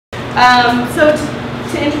So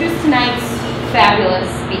to introduce tonight's fabulous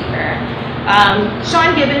speaker,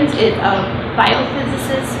 Sean Gibbons is a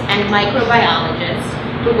biophysicist and microbiologist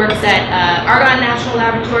who works at Argonne National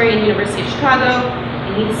Laboratory and University of Chicago,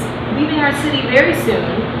 and he's leaving our city very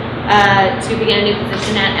soon to begin a new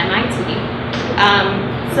position at MIT.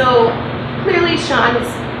 So clearly Sean's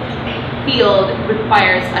field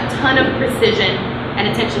requires a ton of precision and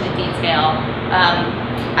attention to detail.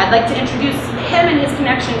 I'd like to introduce him and his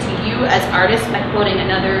connection to you as artists by quoting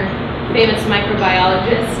another famous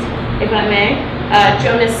microbiologist, if I may,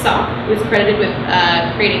 Jonas Salk, who is credited with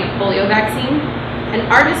creating the polio vaccine. An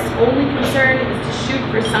artist's only concern is to shoot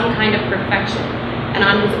for some kind of perfection, and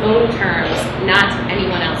on his own terms, not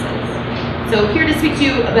anyone else's. So here to speak to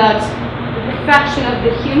you about the perfection of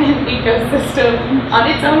the human ecosystem on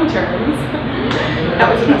its own terms. That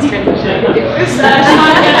was the best transition I could do.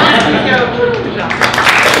 Good job.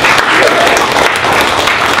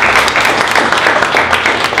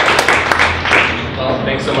 Well,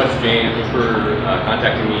 thanks so much, Jane, for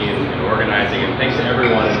contacting me and organizing, and thanks to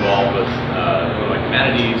everyone involved with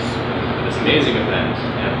Humanities for this amazing event,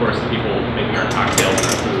 and of course the people making our cocktails and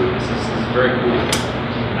our food. This is very cool.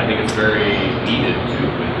 I think it's very needed too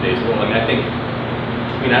in today's world. I don't think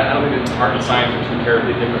that art and science are too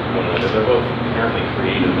terribly different from one another. They're both inherently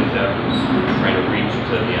creative endeavors, trying to reach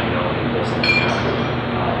to the unknown and pull something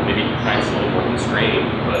out. Maybe science is a little more constrained,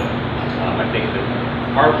 but I think that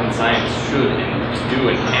art and science should and do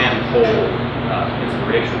and can pull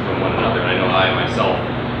inspiration from one another. And I know I myself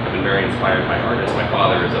have been very inspired by artists. My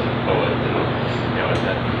father is a poet, and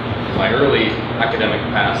in my early academic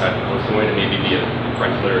past, I was going to maybe be a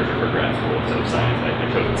French literature for grad school instead of science. I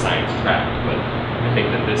chose the science track, but I think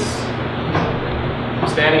that this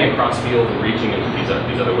spanning across fields and reaching into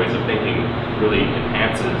these other ways of thinking really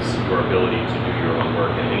enhances your ability to do your own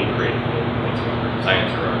work in any creative field whatsoever, science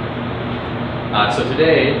or art. So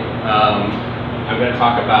today, I'm going to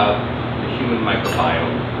talk about the human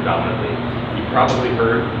microbiome predominantly. You've probably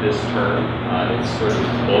heard this term. It's sort of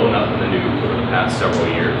blown up in the news over the past several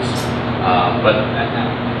years. But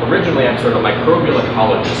originally, I'm sort of a microbial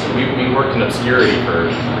ecologist. We worked in obscurity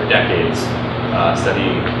for decades,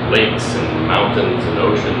 studying lakes and mountains and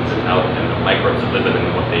oceans and how the microbes live in them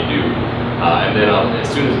and what they do. And then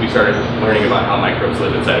as soon as we started learning about how microbes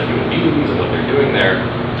live inside of human beings and what they're doing there,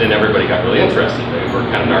 then everybody got really interested. We're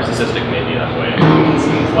kind of narcissistic maybe that way.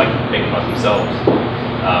 Humans like to think about themselves.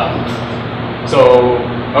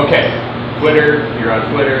 Okay, Twitter, if you're on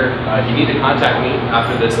Twitter, if you need to contact me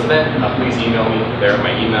after this event, please email me there at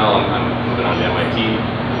my email. I'm moving on to MIT,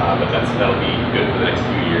 but that'll be good for the next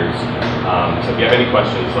few years. So if you have any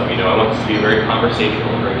questions, let me know. I want this to be very conversational,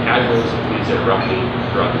 very casual, so please interrupt me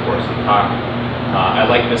throughout the course of the talk. I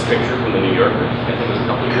like this picture from the New Yorker, I think it was a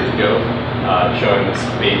couple of years ago, showing this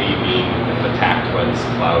baby being attacked by this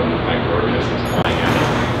cloud of microorganisms flying at it.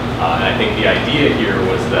 And I think the idea here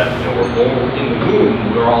was that we're born in the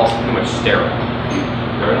womb, we're all pretty much sterile.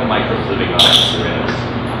 There are no microbes living on us or in us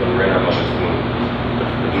when we're in our mother's womb. But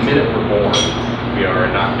the minute we're born, we are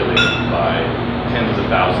inoculated by tens of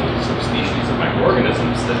thousands of species of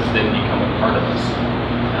microorganisms that then become a part of us.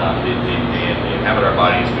 They inhabit our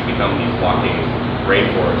bodies. We become these walking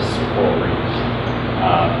rainforests or coral reefs.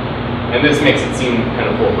 And this makes it seem kind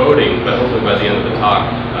of foreboding, but hopefully by the end of the talk,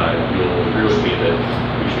 you'll agree with me that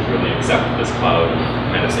we should really accept this cloud of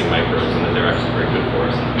menacing microbes and that they're actually very good for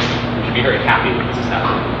us. And we should be very happy that this is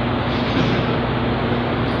happening.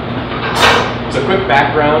 So quick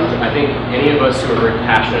background, I think any of us who are very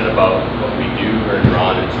passionate about what we do are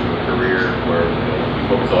drawn into a career where we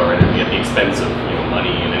focus all our energy at the expense of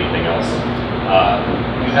money and anything else.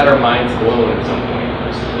 We've had our minds blown at some point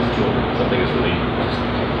as children. Something has really just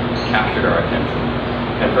captured our attention.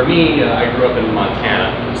 And for me, I grew up in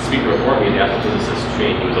Montana. The speaker before me, the astrophysicist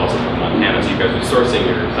Shane, he was also from Montana, so you guys are sourcing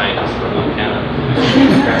your scientists from Montana,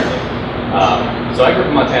 apparently. So I grew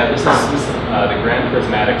up in Montana. This is the Grand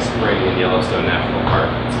Prismatic Spring in Yellowstone National Park.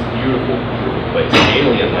 It's a beautiful, beautiful place, an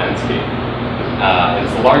alien landscape.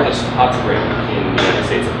 It's the largest hot spring in the United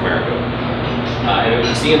States of America. And what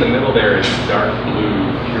you see in the middle there is dark blue,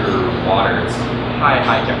 pure water. It's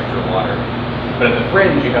high temperature water. But at the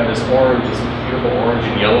fringe, you have this orange, this beautiful orange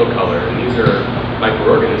and yellow color, and these are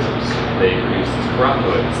microorganisms. They produce these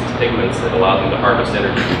carotenoids, these pigments that allow them to harvest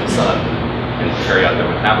energy from the sun and carry out their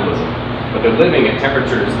metabolism. But they're living at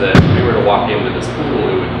temperatures that if we were to walk into this pool,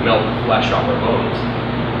 it would melt the flesh off our bones.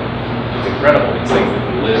 It's incredible, these things that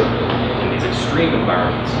can live in these extreme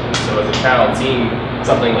environments. And so as a child, seeing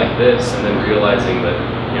something like this and then realizing that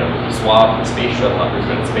if you swab the space shuttle after it's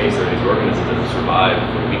been in space, there are these organisms that have survived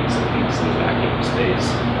for weeks and weeks in the vacuum of space.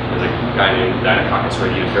 There's a guy named Dinococcus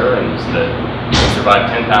radiatorans that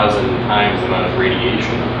survived 10,000 times the amount of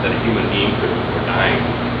radiation that a human being could before dying,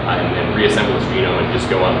 and reassemble its genome and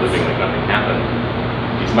just go on living like nothing happened.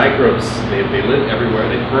 These microbes, they live everywhere.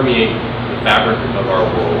 They permeate the fabric of our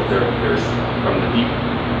world. They're from the deep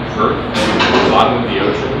earth to the bottom of the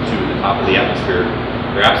ocean to the top of the atmosphere.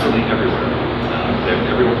 They're absolutely everywhere. They're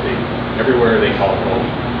everywhere they call home.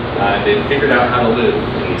 They've figured out how to live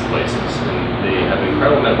in these places, and they have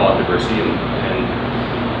incredible metabolic diversity, and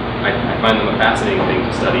I find them a fascinating thing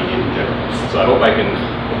to study in general. So I hope I can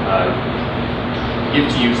give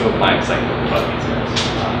to you some of my excitement about these guys.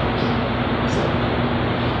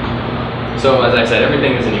 So as I said,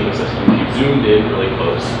 everything is an ecosystem. If you zoomed in really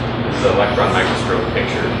close, this is an electron microscope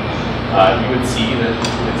picture. You would see that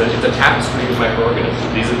it's a tapestry of microorganisms.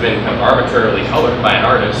 These have been kind of arbitrarily colored by an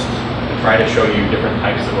artist to try to show you different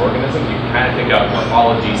types of organisms. You can kind of pick out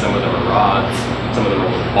morphology. Some of them are rods, some of them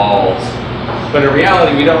are balls. But in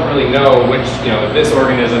reality, we don't really know which, if this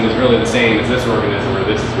organism is really the same as this organism, or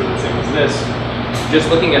this is really the same as this. Just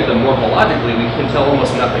looking at them morphologically, we can tell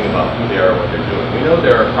almost nothing about who they are or what they're doing. We know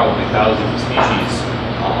there are probably thousands of species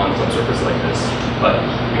on some surface like this, but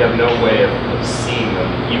we have no way of seeing them,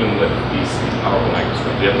 even with these powerful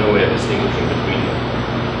microscopes. We have no way of distinguishing between them.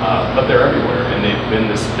 But they're everywhere, and they've been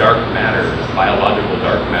this dark matter, this biological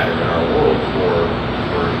dark matter in our world for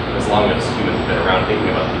as long as humans have been around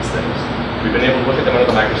thinking about these things. We've been able to look at them under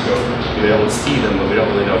the microscope, we've been able to see them, but we don't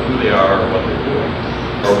really know who they are or what they're doing.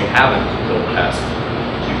 Or we haven't until the past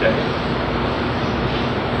few decades.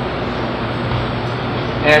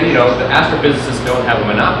 And the astrophysicists don't have a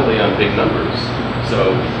monopoly on big numbers,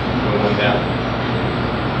 so going on down.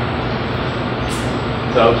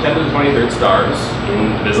 So 10 to the 23rd stars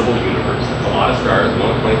in the visible universe. That's a lot of stars, 1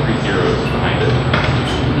 with 23 zeros behind it.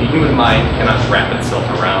 The human mind cannot wrap itself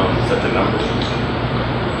around such a number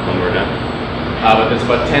when we're done. But there's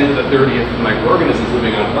about 10 to the 30th microorganisms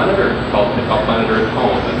living on planet Earth. They call planet Earth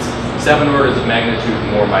home. That's 7 orders of magnitude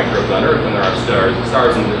more microbes on Earth than there are stars.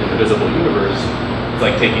 Stars in the visible universe, it's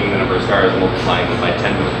like taking the number of stars and multiplying them by 10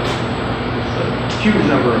 million. It's a huge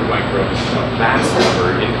number of microbes, a vast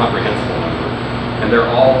number, incomprehensible number. And they're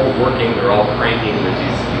all working, they're all cranking. There's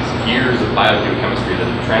these gears of biogeochemistry that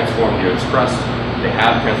have transformed the Earth's crust. They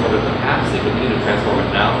have transformed it in the past, they continue to transform it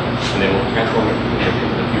now, and they will transform it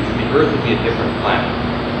into the future. The Earth would be a different planet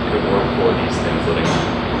if it weren't for these things living on.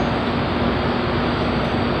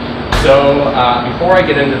 So before I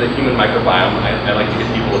get into the human microbiome, I'd like to give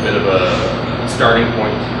people a bit of a starting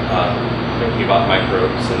point thinking about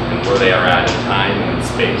microbes and where they are at in time and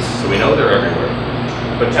space. So we know they're everywhere,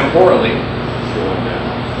 but temporally,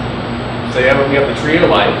 so we have the tree of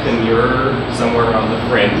life, and you're somewhere on the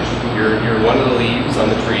fringe. You're one of the leaves on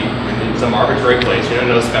the tree. You're in some arbitrary place. You're in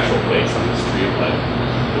no special place on this tree of life,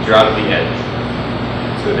 but you're out at the edge.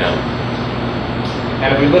 Let's go down.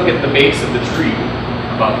 And if we look at the base of the tree,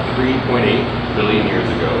 about 3.8 billion years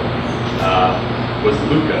ago, was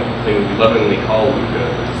Luca, the thing we lovingly call Luca,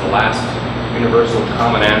 which is the last universal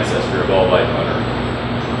common ancestor of all life on Earth.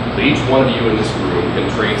 So each one of you in this room can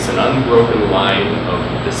trace an unbroken line of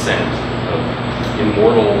descent, of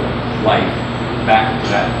immortal life, back to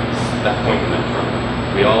that point in that trunk.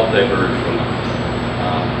 We all diverge from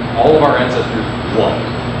that. All of our ancestors won.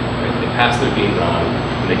 Right? They passed their genes on,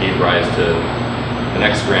 and they gave rise to the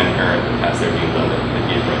next grandparent that passed their genes on that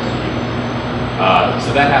gave rise to you.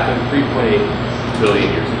 So that happened 3.8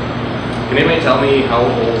 billion years ago. Can anybody tell me how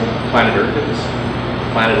old planet Earth is? The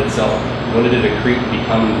planet itself. When did it accrete and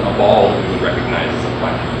become a ball that we would recognize as a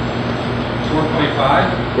planet?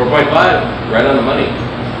 4.5? 4.5, right on the money.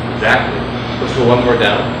 Exactly. Let's go one more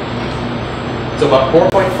down. So about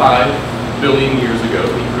 4.5 billion years ago,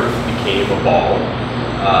 the Earth became a ball.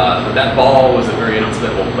 But that ball was a very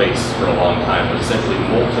inhospitable place for a long time. It was essentially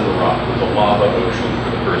molten rock. It was a lava ocean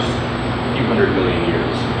for the first few hundred million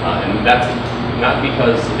years. And that's not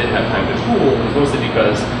because it didn't have time to cool, it was mostly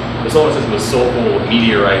because the solar system was so full of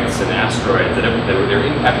meteorites and asteroids that they were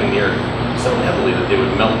impacting the Earth so heavily that they would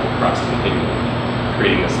melt across the continuum,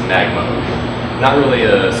 creating this magma ocean. Not really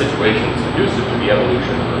a situation that's conducive to the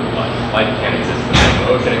evolution of life. Life can't exist in the magma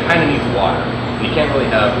ocean. It kind of needs water. And you can't really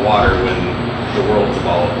have water when the world's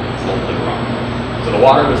all molten rock. So the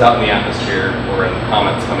water was out in the atmosphere, or in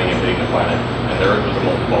comets coming and hitting the planet, and the Earth was a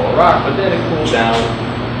molten ball of rock, but then it cooled down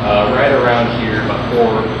right around here about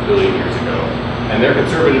 4 billion years ago. And they're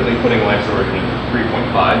conservatively putting life's origin at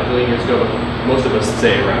 3.5 billion years ago, but most of us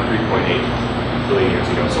say around 3.8 billion years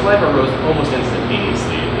ago. So life arose almost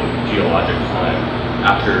instantaneously in geologic time.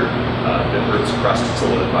 after the Earth's crust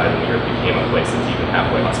solidified and the Earth became a place that's even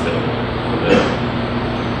halfway hospitable to live.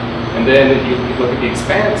 And then if you look at the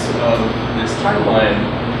expanse of this timeline,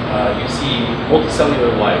 you see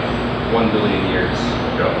multicellular life 1 billion years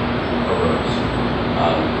ago arose.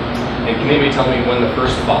 And can anybody tell me when the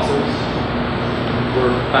first fossils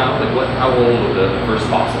were found? Like how old were the first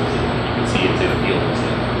fossils that you can see in, say, the field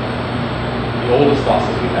instead? The oldest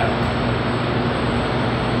fossils we have.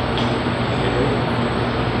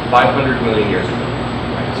 500 million years ago.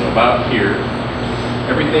 Right? So about here,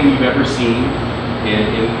 everything you've ever seen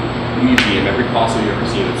in the museum, every fossil you've ever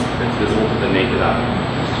seen that's visible to the naked eye,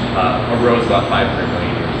 arose about 500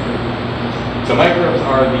 million years ago. So microbes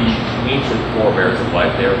are the ancient forebears of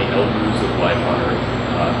life. They are the elders of life on Earth.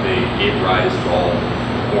 They gave rise to all the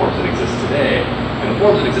forms that exist today. And the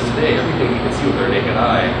forms that exist today, everything we can see with our naked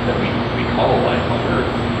eye that we call life on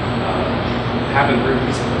Earth, happened very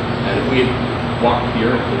recently. And if we had walked the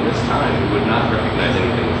Earth in this time, we would not recognize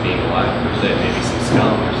anything as being alive per se, maybe some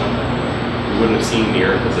scum or something. We wouldn't have seen the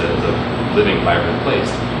Earth as a living, vibrant place,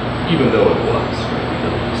 even though it was. Right?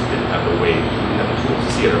 We just didn't have the way, we didn't have the tools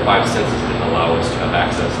to see it. Our five senses didn't allow us to have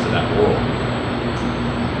access to that world.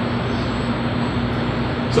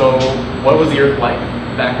 So, what was the Earth like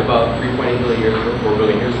back about 3.8 billion years ago, 4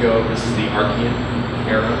 billion years ago? This is the Archean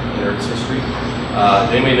era in Earth's history.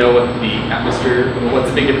 Does anybody know what the atmosphere, what's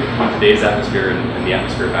the big difference between today's atmosphere and the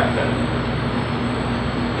atmosphere back then?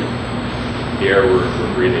 The air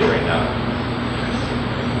we're breathing right now.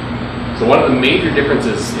 So one of the major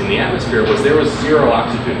differences in the atmosphere was there was zero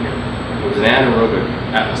oxygen here. It was an anaerobic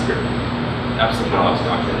atmosphere. Absolutely no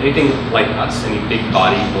oxygen. Anything like us, any big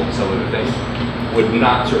body, multicellular thing, would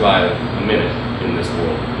not survive a minute in this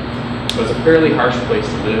world. It was a fairly harsh place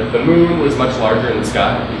to live. The moon was much larger in the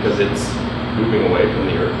sky because it's moving away from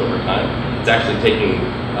the Earth over time. It's actually taking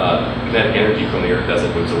kinetic energy from the Earth as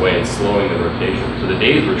it moves away and slowing the rotation. So the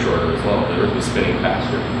days were shorter as well. The Earth was spinning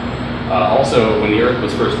faster. Also, when the Earth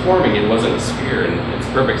was first forming, it wasn't a sphere, and its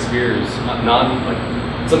perfect spheres,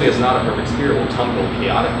 something that's not a perfect sphere will tumble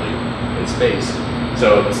chaotically in space.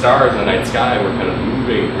 So the stars in the night sky were kind of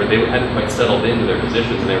moving, where they hadn't quite settled into their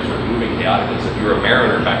positions, and they were sort of moving chaotically. So if you were a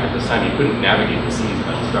mariner back at this time, you couldn't navigate the seas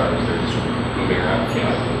by the stars. They were just sort of moving around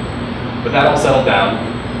chaotically. But that all settled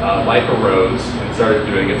down. Life arose and started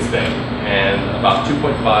doing its thing. And about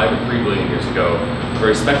 2.5 to 3 billion years ago, a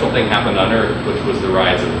very special thing happened on Earth, which was the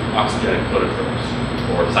rise of oxygenic phototrophs,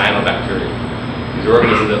 or cyanobacteria. These are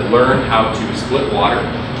organisms that learned how to split water,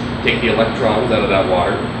 take the electrons out of that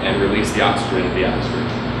water, and release the oxygen into the atmosphere.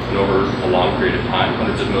 And over a long period of time,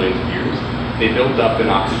 hundreds of millions of years, they built up an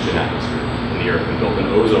oxygen atmosphere in the Earth and built an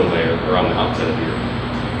ozone layer around the outside of the Earth.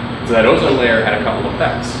 So that ozone layer had a couple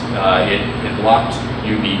effects. It blocked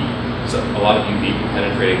UV, so a lot of UV from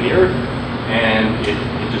penetrating the Earth, and it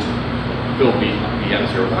just filled the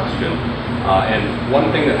atmosphere with oxygen. And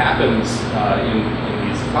one thing that happens in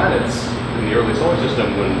these planets, in the early solar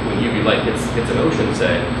system, when UV light hits an ocean,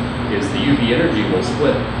 say, is the UV energy will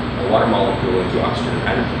split a water molecule into oxygen and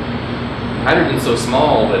hydrogen. Hydrogen's so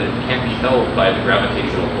small that it can't be held by the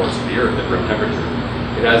gravitational force of the Earth at room temperature.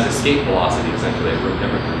 It has escape velocity, essentially, at room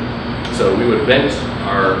temperature. So we would vent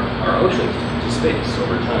our oceans to space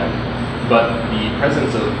over time. But the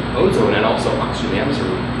presence of ozone and also oxygen in the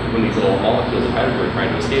atmosphere, when these little molecules of hydrogen were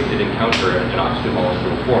trying to escape, they'd encounter an oxygen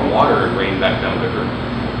molecule, form water, and rain back down to Earth.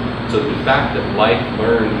 So the fact that life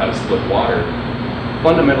learned how to split water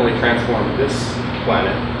fundamentally transformed this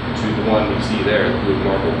planet to the one you see there, the blue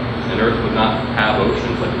marble. And Earth would not have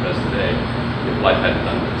oceans like it does today if life hadn't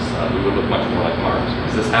done this. We would look much more like Mars,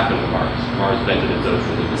 because this happened to Mars. Mars vented its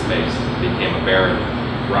oceans into space and became a barren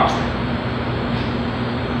rock.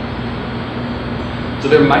 So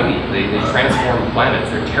they're mighty. They transform planets.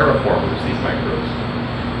 They're terraformers, these microbes.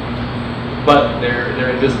 But they're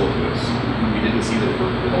invisible to us. We didn't see them for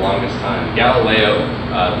the longest time. Galileo,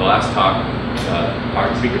 the last talk,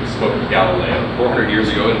 our speaker spoke of Galileo 400 years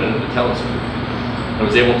ago, invented the telescope and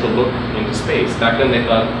was able to look into space. Back then they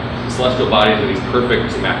thought celestial bodies were these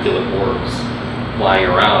perfect, immaculate orbs flying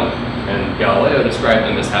around, and Galileo described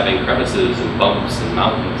them as having crevices and bumps and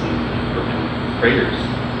mountains and craters.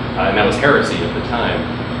 And that was heresy at the time.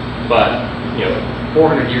 But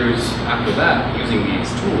 400 years after that, using these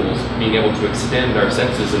tools, being able to extend our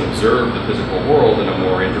senses and observe the physical world in a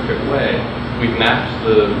more intricate way, we've mapped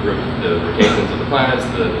the rotations of the planets,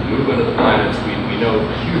 the movement of the planets. We know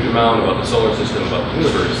a huge amount about the solar system, about the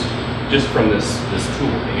universe, just from this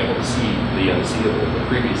tool, being able to see the unseeable, the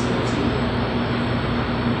previously unseeable.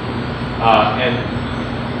 And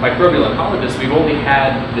microbial ecologists, we've only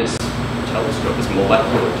had this telescope, this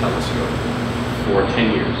molecular telescope, for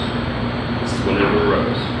 10 years. This is when it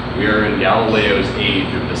arose. We are in Galileo's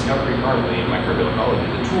age of discovery, currently, in microbial ecology.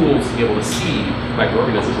 The tools to be able to see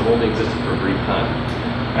microorganisms have only existed for a brief time.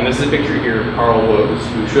 And this is a picture here of Carl Woese,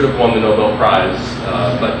 who should have won the Nobel Prize,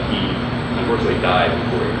 but he unfortunately died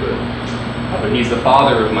before he could. But he's the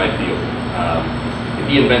father of my field.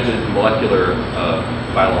 He invented molecular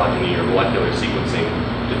phylogeny, or molecular sequencing,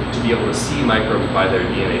 to be able to see microbes by their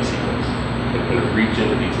DNA sequence and kind of reach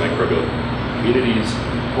into these microbial communities,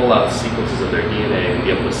 pull out sequences of their DNA, and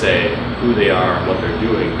be able to say who they are and what they're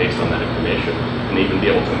doing based on that information, and even be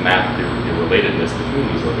able to map the relatedness between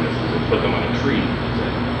these organisms and put them on a tree.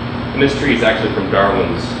 And this tree is actually from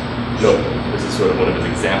Darwin's notebook. This is sort of one of his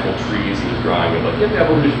example trees he was drawing of, like, if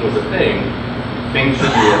evolution was a thing, things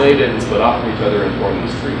should be related and split off from each other and form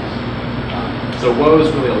these trees. So Woese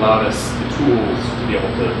really allowed us the tools to be able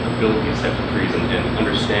to build these types of trees and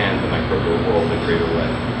understand the microbial world in a greater way.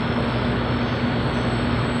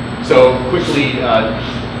 So quickly,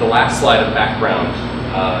 the last slide of background,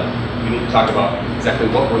 we need to talk about exactly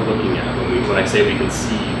what we're looking at when I say we can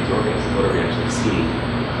see these organisms. What are we actually seeing?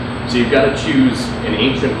 So you've got to choose an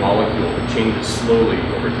ancient molecule that changes slowly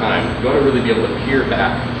over time. If you want to really be able to peer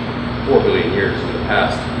back 4 billion years into the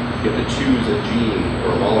past, you have to choose a gene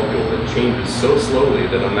or a molecule that changes so slowly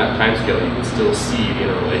that on that timescale you can still see the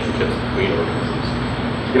interrelationships between organisms.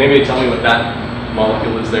 Can anybody tell me what that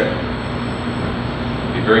molecule is there?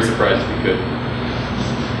 I'd be very surprised if you could.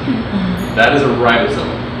 That is a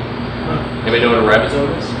ribosome. Anybody know what a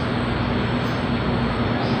ribosome is?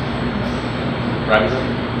 Ribosome?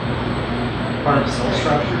 Part of cell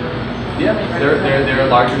structure? Yeah, there are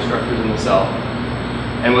larger structures in the cell.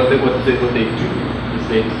 And what they do is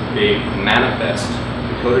they manifest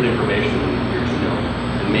the coded information in your genome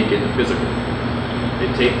and make it physical.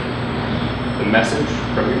 They take the message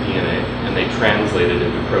from your DNA and they translate it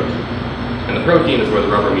into protein. And the protein is where the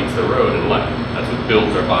rubber meets the road in life. That's what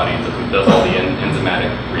builds our bodies, that's what does all the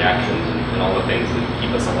enzymatic reactions and all the things that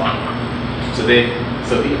keep us alive. So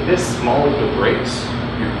if this molecule breaks,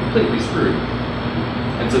 you're completely screwed.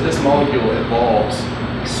 And so this molecule evolves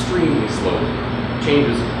extremely slowly.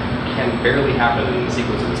 Changes can barely happen in the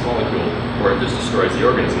sequence of this molecule, or it just destroys the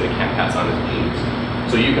organism and it can't pass on its genes.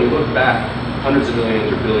 So you can look back hundreds of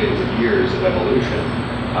millions or billions of years of evolution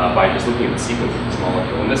by just looking at the sequence of this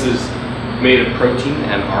molecule. And this is made of protein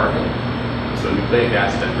and argon, so nucleic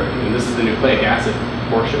acid and protein. And this is the nucleic acid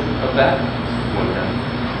portion of that.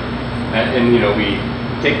 And you know, we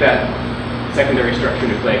take that secondary structure,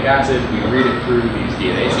 nucleic acid, we read it through these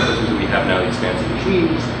DNA sequences, and we have now these fancy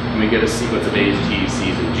machines, and we get a sequence of A's, T's,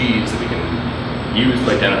 C's, and G's that we can use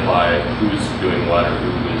to identify who's doing what or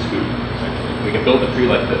who is who, essentially. We can build a tree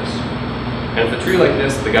like this. And if a tree like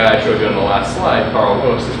this, the guy I showed you on the last slide, Carl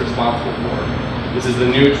Woese, is responsible for, this is the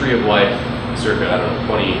new tree of life circa, I don't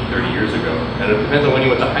know, 20, 30 years ago. And it depends on when you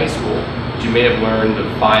went to high school, but you may have learned the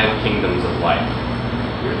 5 kingdoms of life,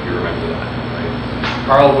 if you remember that.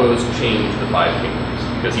 Carl Woese changed the 5 kingdoms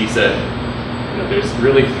because he said, you know, there's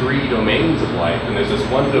really 3 domains of life, and there's this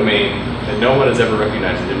one domain that no one has ever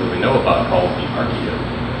recognized and didn't really know about called the archaea,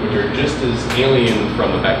 which are just as alien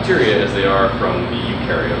from the bacteria as they are from the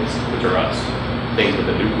eukaryotes, which are us, things with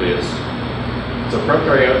a nucleus. So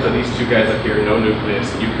prokaryotes are these 2 guys up here, no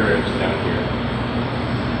nucleus, and eukaryotes are down here.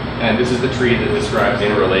 And this is the tree that describes the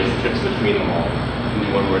interrelationships between them all. Can you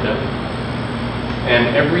do one more down?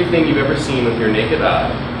 And everything you've ever seen with your naked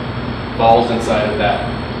eye falls inside of that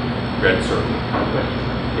red circle.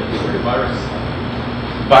 Get the word viruses.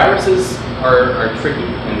 Viruses are tricky,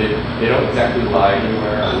 and they don't exactly lie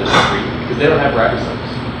anywhere on this tree because they don't have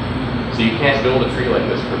ribosomes. So you can't build a tree like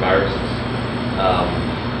this for viruses.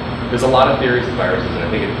 There's a lot of theories of viruses, and I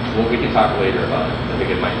think we can talk later about it. I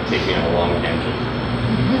think it might take me on a long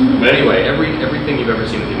tangent. But anyway, everything you've ever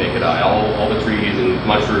seen with your naked eye, all the trees and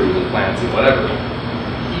mushrooms and plants and whatever,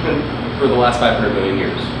 even for the last 500 million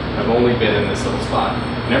years, have only been in this little spot.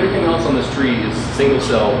 And everything else on this tree is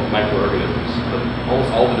single-cell microorganisms. But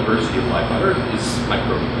almost all the diversity of life on Earth is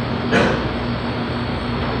microbial.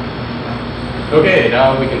 Okay,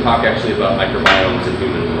 now we can talk actually about microbiomes in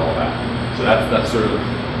humans and all that. So that's sort of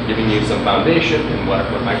giving you some foundation in what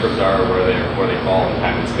microbes are, where they fall in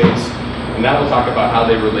time and space. And now we'll talk about how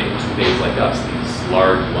they relate to things like us, these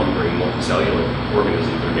large, lumbering, multicellular organisms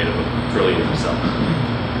that are made up of trillions of cells.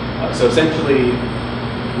 So essentially,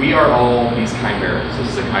 we are all these chimeras.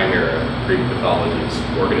 This is a chimera, Greek mythology. It's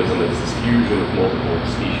an organism that's this fusion of multiple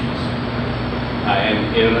species.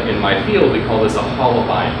 And in my field, we call this a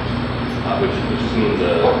holobiont, which just means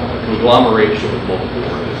a conglomeration of multiple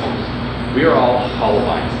organisms. We are all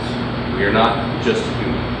holobionts. We are not just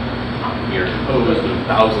human. We are composed of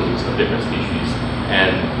thousands of different species,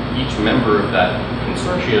 And each member of that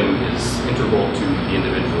consortium is integral to the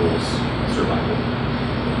individual's survival.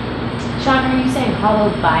 Sean, are you saying hollow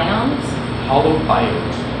biomes? Hollow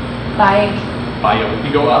biome. Biome. If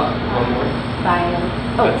you go up one more. Biome.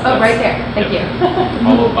 Oh, right there. Thank you.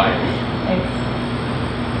 Hollow biome.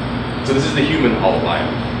 Thanks. So this is the human hollow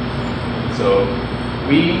biome. So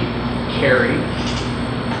we carry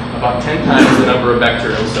about 10 times the number of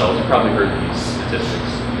bacterial cells. You've probably heard these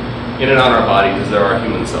statistics. In and on our bodies as there are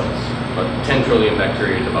human cells. About 10 trillion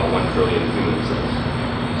bacteria to about 1 trillion human cells.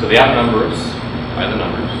 So they outnumber us by the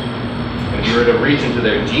numbers. And if you were to reach into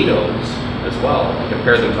their genomes as well, and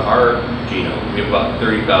compare them to our genome, we have about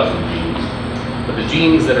 30,000 genes. But the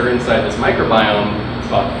genes that are inside this microbiome, it's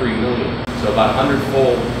about 3 million. So about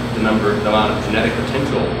 100-fold the amount of genetic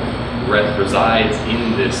potential resides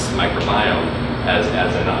in this microbiome as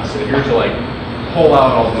in us. So if you were to like pull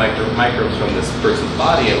out all the microbes from this person's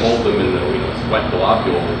body and hold them in the wet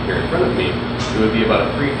globule here in front of me, it would be about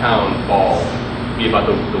a 3-pound ball, be about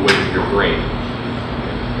the weight of your brain.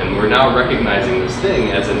 And we're now recognizing this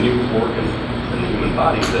thing as a new organ in the human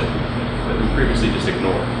body that we previously just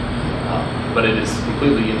ignored. But it is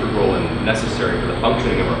completely integral and necessary for the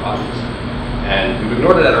functioning of our bodies. And we've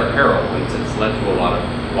ignored it at our peril, and it's led to a lot of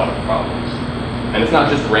problems. And it's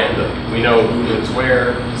not just random. We know who lives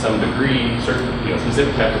where to some degree. Certain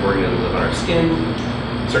specific types of organisms live on our skin,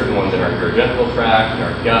 certain ones in our urogenital tract, in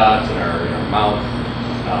our gut, in our mouth.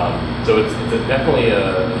 So it's definitely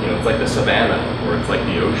it's like the savanna, or it's like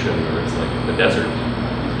the ocean, or it's like the desert.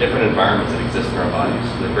 It's different environments that exist in our bodies.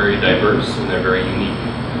 They're very diverse and they're very unique.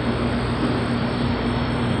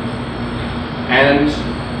 And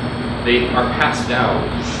they are passed down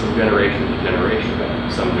from generation to generation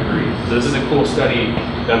to some degree. So this is a cool study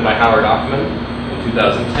done by Howard Ochman in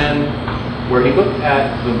 2010, where he looked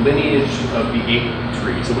at the lineage of the ape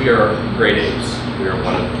tree. So we are great apes. We are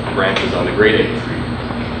one of the branches on the great ape tree.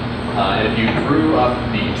 And if you drew up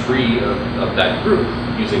the tree of that group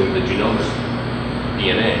using the genomic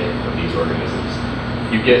DNA of these organisms,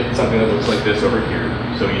 you get something that looks like this over here.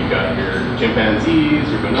 So you've got your chimpanzees,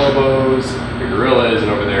 your bonobos, your gorillas,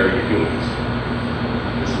 and over there your humans.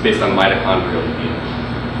 This is based on mitochondrial DNA.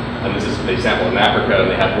 And this is, they sample in Africa,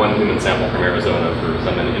 and they have one human sample from Arizona for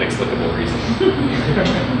some inexplicable reason.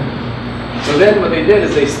 So then what they did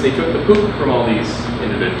is they took the poop from all these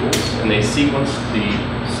individuals, and they sequenced the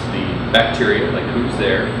bacteria, like who's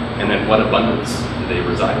there, and then what abundance do they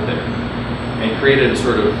reside there, and created a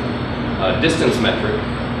sort of distance metric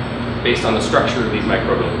based on the structure of these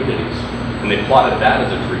microbial communities. And they plotted that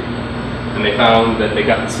as a tree. And they found that they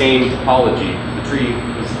got the same topology. The tree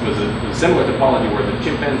was a similar topology where the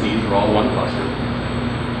chimpanzees were all one cluster,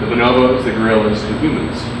 the bonobos, the gorillas, and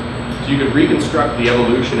humans. So you could reconstruct the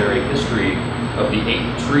evolutionary history of the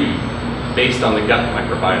ape tree based on the gut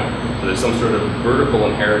microbiome. So there's some sort of vertical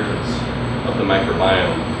inheritance of the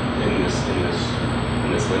microbiome in this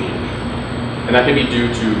lineage. And that can be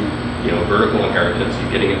due to vertical inheritance, you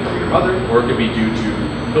getting it from your mother, or it could be due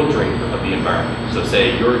to filtering of the environment. So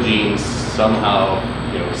say your genes somehow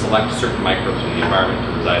select certain microbes from the environment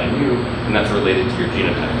to reside in you, and that's related to your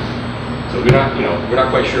genotype. So we're not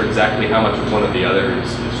quite sure exactly how much of one or the other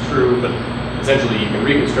is true, but essentially you can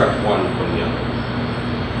reconstruct one from the other.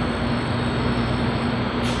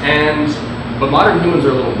 But modern humans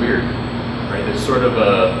are a little weird, right? There's sort of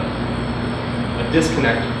a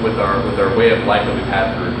disconnect with our way of life that we've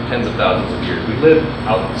had for tens of thousands of years. We live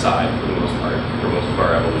outside for the most part, for most of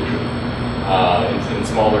our evolution, in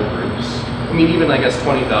smaller groups. I mean, even I guess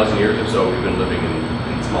 20,000 years or so, we've been living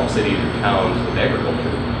in small cities or towns with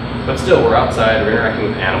agriculture. But still, we're outside, we're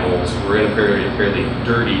interacting with animals, we're in a fairly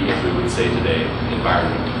dirty, as we would say today,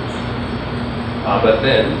 environment. But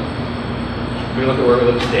then, if we look at where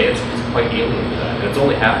we live today, it's quite alien to that. And it's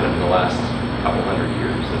only happened in the last couple hundred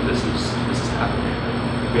years that this is happening.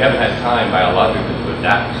 We haven't had time biologically to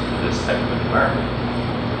adapt to this type of environment.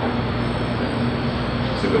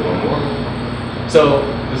 So go one more. So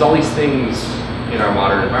there's all these things in our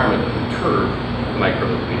modern environment that perturb the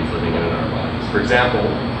microbial communities living in our bodies. For example,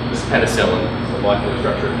 this is penicillin, the molecular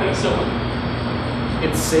structure of penicillin.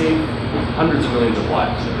 It's saved hundreds of millions of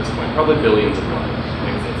lives at this point, probably billions of lives.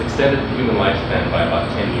 It's extended the human lifespan by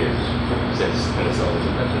about 10 years since penicillin was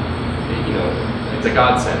invented. It's a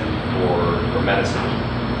godsend for medicine.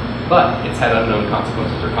 But it's had unknown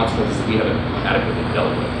consequences, or consequences that we haven't adequately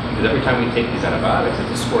dealt with. Because every time we take these antibiotics,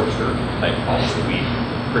 it's a scorched earth type policy. We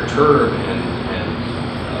perturb and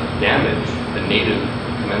damage the native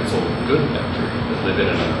commensal good bacteria that live in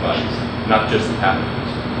and on our bodies, not just the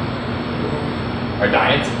pathogens. Our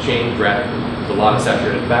diets have changed radically. There's a lot of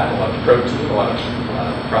saturated fat, a lot of protein, a lot of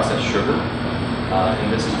processed sugar.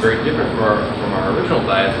 And this is very different from our original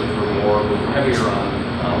diets, which were heavier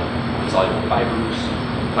on soluble fibers,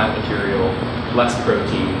 plant material, less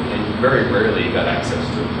protein, and very rarely got access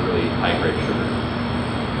to really high-grade sugar.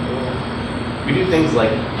 We do things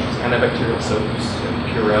like use antibacterial soaps and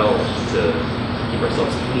Purell to keep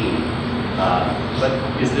ourselves clean. But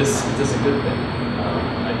is this a good thing?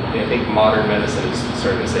 I think modern medicine is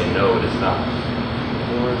starting to say no, it is not.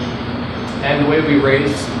 And the way we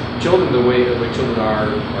raise children, the way children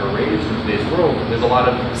are raised in today's world, there's a lot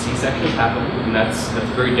of C-sections happening, and that's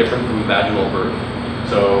very different from vaginal birth.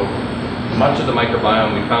 So much of the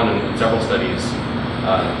microbiome we found in several studies,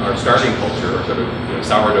 our starting culture, or sort of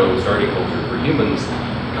sourdough starting culture for humans,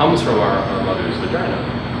 comes from our mother's vagina.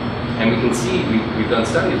 And we can see, we've done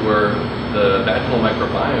studies where the vaginal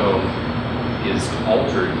microbiome is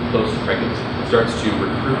altered close to pregnancy. It starts to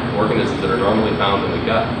recruit organisms that are normally found in the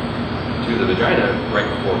gut to the vagina right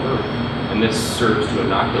before birth. And this serves to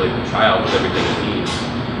inoculate the child with everything it needs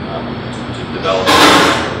to develop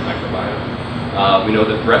the microbiome. We know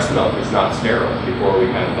that breast milk is not sterile. Before we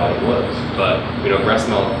kind of thought it was, but we know breast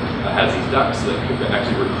milk has these ducts that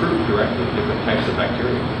actually recruit directly different types of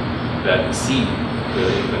bacteria that seed the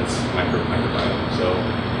infant's microbiome. So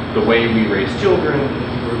the way we raise children,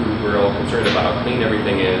 we're all concerned about how clean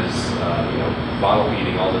everything is, bottle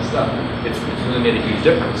feeding, all this stuff. It's really made a huge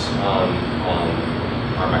difference on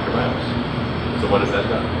our microbiomes. So what has that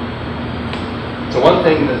done? So one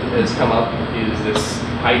thing that has come up is this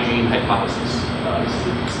hygiene hypothesis.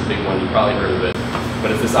 This is a big one, you've probably heard of it.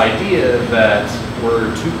 But it's this idea that we're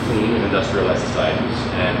too clean in industrialized societies,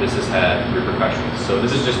 and this has had repercussions. So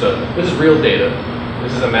this is real data.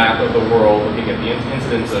 This is a map of the world looking at the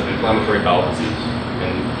incidence of inflammatory bowel disease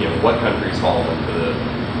and what countries fall into the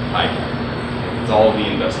high category. It's all the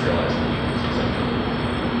industrialized countries,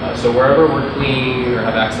 essentially. So wherever we're clean or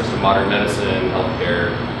have access to modern medicine,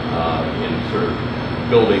 healthcare, in sort of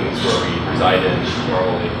buildings where we reside in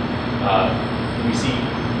normally, we see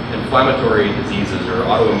inflammatory diseases or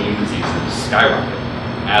autoimmune diseases skyrocket.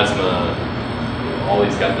 Asthma, all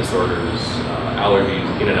these gut disorders, allergies,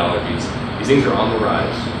 peanut allergies. These things are on the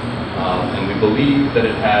rise, and we believe that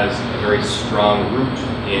it has a very strong root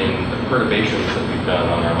in the perturbations that we've done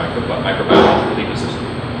on our microbiological ecosystem.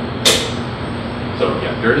 So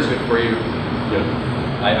yeah, dirt is good for you.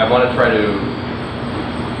 I want to try to.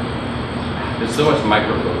 There's so much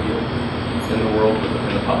microphobia in the world,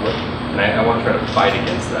 in the public, and I want to try to fight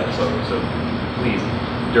against that. So please,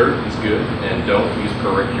 dirt is good, and don't use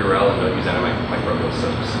Purell and don't use antimicrobial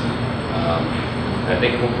soaps. I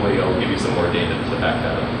think hopefully I'll give you some more data to back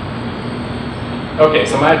that up. Okay,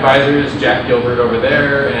 so my advisor is Jack Gilbert over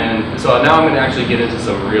there, and so now I'm going to actually get into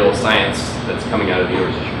some real science that's coming out of the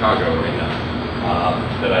University of Chicago right now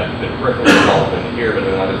that I've been peripherally involved in here, but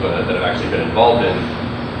then others that I've actually been involved in.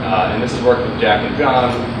 And this is work with Jack and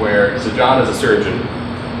John, so John is a surgeon,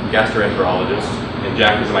 gastroenterologist, and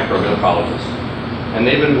Jack is a microbiologist. And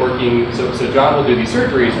they've been working, so John will do these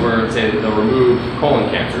surgeries where, say, they'll remove colon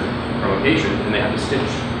cancer from a patient, and they have to stitch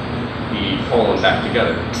the colon back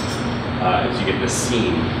together. So you get this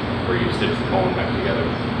seam where you stitch the colon back together.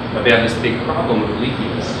 But they have this big problem of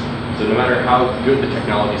leakiness. So no matter how good the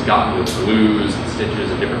technology's gotten with glues and stitches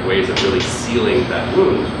and different ways of really sealing that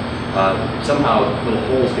wound, somehow little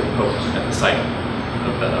holes get poked at the site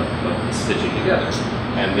of the stitching together.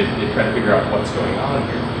 And they try to figure out what's going on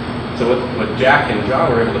here. So what Jack and John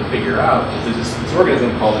were able to figure out is this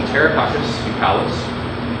organism called Enterococcus faecalis.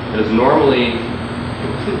 It is normally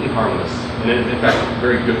completely harmless, and in fact,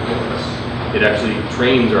 very good for us. It actually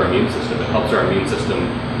trains our immune system. It helps our immune system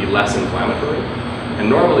be less inflammatory. And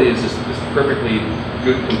normally it's just this perfectly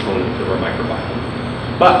good component of our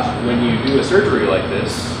microbiome. But when you do a surgery like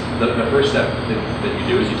this, the first step that you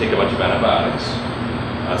do is you take a bunch of antibiotics.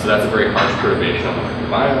 So that's a very harsh perturbation on the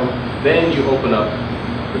microbiome. Then you open up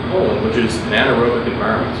the colon, which is an anaerobic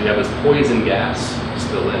environment. So you have this poison gas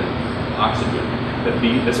spill in, oxygen, that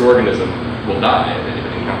this organism will die if it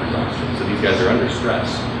encounters oxygen. So these guys are under stress.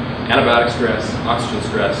 Antibiotic stress, oxygen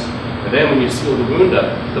stress, and then when you seal the wound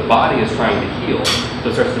up, the body is trying to heal. So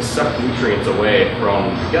it starts to suck nutrients away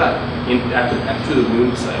from the gut to the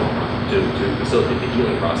wound site to facilitate the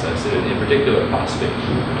healing process. And in particular, phosphate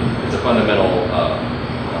is a fundamental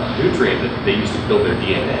nutrient that they use to build their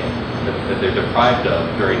DNA that they're deprived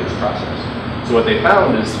of during this process. So what they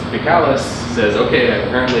found is faecalis says, okay,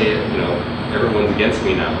 apparently, everyone's against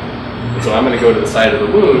me now. And so I'm going to go to the site of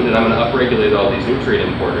the wound and I'm going to upregulate all these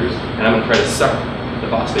nutrient importers and I'm going to try to suck the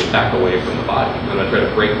phosphate back away from the body. I'm going to try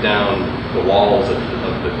to break down the walls of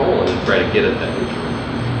the colon and try to get at that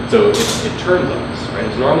nutrient. So it turns on us, right?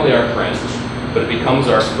 It's normally our friend, but it becomes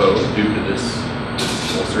our foe due to this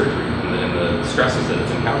well, surgery and the stresses that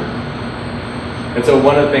it's encountered. And so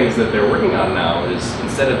one of the things that they're working on now is,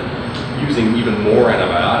 instead of using even more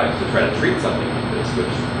antibiotics to try to treat something like this, which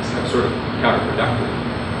is sort of counterproductive,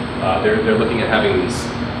 they're looking at having these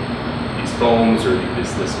foams or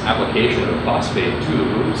this application of phosphate to the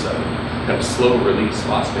wound site, kind of slow release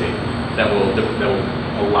phosphate that will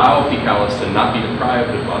allow fecalis to not be deprived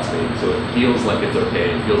of phosphate, so it feels like it's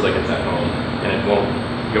okay, it feels like it's at home, and it won't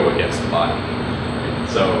go against the body.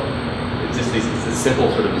 So it's just this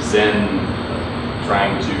simple sort of Zen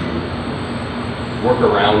trying to work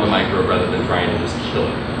around the microbe rather than trying to just kill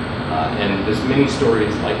it. And there's many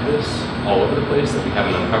stories like this all over the place that we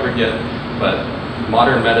haven't uncovered yet, but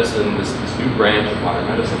modern medicine, this new branch of modern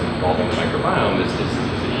medicine involving the microbiome is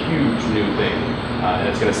a huge new thing, and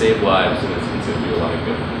it's going to save lives, and it's going to do a lot of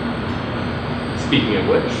good. Speaking of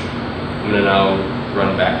which, I'm going to now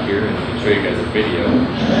run back here and show you guys a video.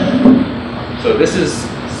 So this is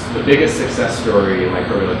the biggest success story in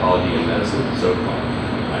microbial ecology in medicine so far.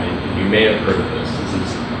 And you may have heard of this. This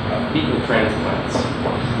is fecal transplants.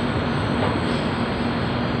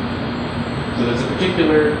 So there's a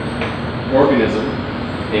particular organism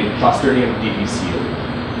named Clostridium difficile,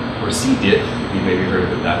 or C. diff, if you maybe heard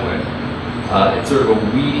of it that way. It's sort of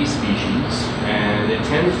a weedy species, and it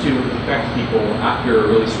tends to infect people after a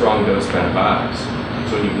really strong dose of antibiotics.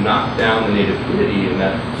 So when you knock down the native immunity and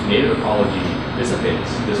that native ecology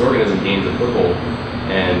dissipates, this organism gains a foothold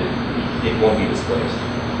and it won't be displaced.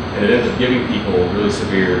 And it ends up giving people really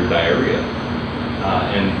severe diarrhea.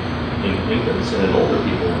 And in infants and in older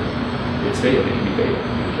people, it's fatal. It can be fatal. It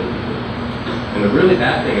can kill people. And the really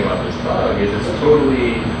bad thing about this bug is it's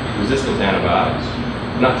totally resistant to antibiotics.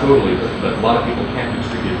 Not totally, but a lot of people can't be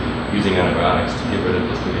treated using antibiotics to get rid of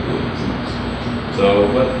this particular disease. So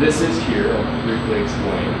what this is here, I'll briefly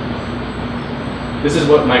explain. This is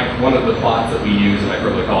what one of the plots that we use in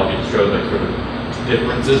microbial ecology to show the sort of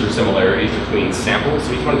differences or similarities between samples.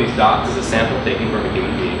 So each one of these dots is a sample taken from a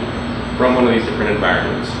human being from one of these different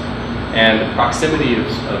environments. And the proximity of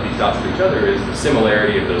these dots to each other is the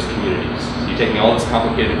similarity of those communities. So you're taking all this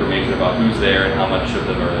complicated information about who's there and how much of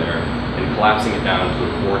them are there, and collapsing it down to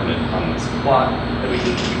a coordinate on this plot that we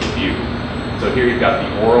can view. So here you've got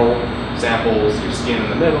the oral samples, your skin in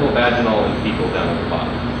the middle, vaginal, and fecal down at the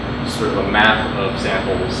bottom. Sort of a map of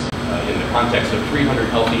samples in the context of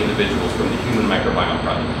 300 healthy individuals from the Human Microbiome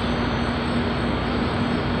Project.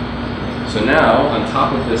 So now, on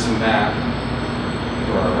top of this map,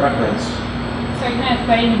 for our reference... Sorry, can I ask,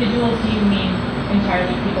 by individuals do you mean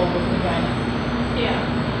entirely people with vagina?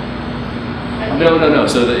 Yeah. No.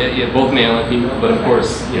 So both male and female, but of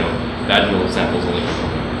course, vaginal samples only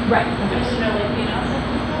from women. Right. There's no like female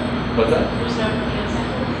samples? What's that? There's no female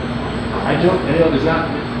samples? I know there's not.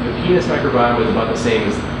 The penis microbiome is about the same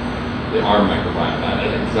as the arm microbiome.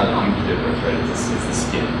 It's not a huge difference, right? It's the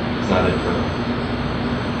skin. It's not internal.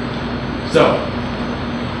 So,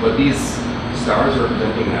 what these stars are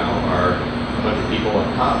representing now are a bunch of people up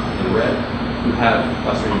top in red who have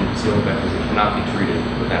Clostridium difficile infections that cannot be treated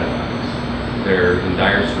with antibiotics. They're in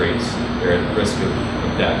dire straits. They're at risk of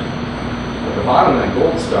death. At the bottom, that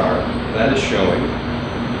gold star, that is showing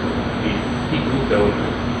the fecal donor.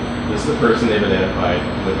 This is the person they've identified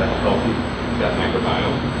with a healthy gut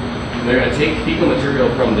microbiome. And they're going to take fecal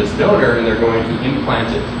material from this donor and they're going to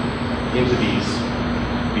implant it into these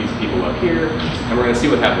people up here. And we're going to see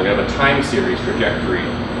what happens. We're going to have a time series trajectory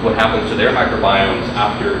of what happens to their microbiomes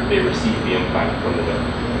after they receive the implant from the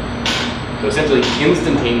donor. So essentially,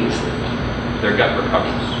 instantaneously, their gut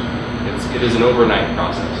recovers. It is an overnight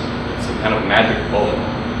process. It's a kind of magic bullet.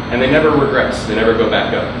 And they never regress. They never go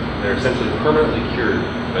back up. They're essentially permanently cured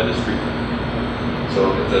by this treatment.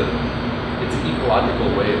 So it's an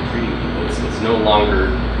ecological way of treating people. It's no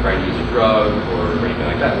longer trying to use a drug or anything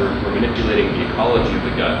like that. We're manipulating the ecology of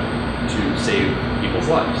the gut to save people's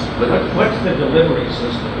lives. What's the delivery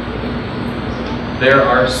system? There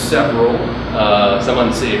are several, some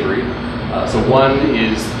unsavory. So one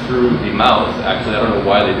is through the mouth. Actually, I don't know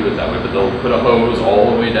why they do it that way, but they'll put a hose all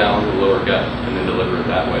the way down the lower gut and then deliver it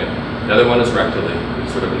that way. The other one is rectally.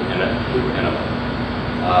 It's sort of an enema.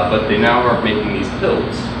 But they now are making these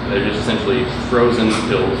pills. They're just essentially frozen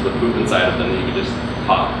pills with poop inside of them that you can just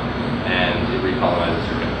pop and it recolonizes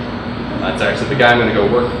your gut. It's actually the guy I'm going to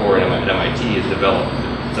go work for at MIT has developed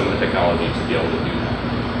some of the technology to be able to do that.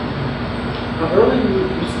 Earlier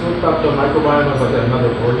you spoke about the microbiome as like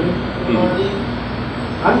another organ in the body.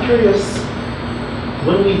 I'm curious,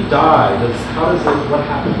 when we die, what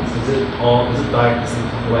happens? Does it die at the same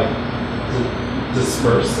time? Like, does it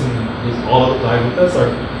disperse and does all of it die with us,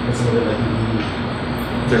 or is some of it like we?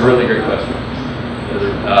 It's a really great question.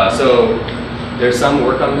 So There's some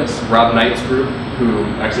work on this. Rob Knight's group, who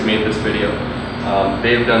actually made this video,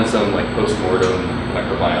 they've done some like post-mortem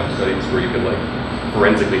microbiome studies where you could like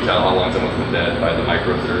forensically tell how long someone's been dead by the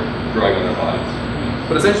microbes that are growing on their bodies.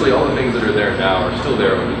 But essentially all the things that are there now are still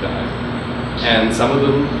there when we die. And some of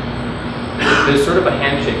them, there's sort of a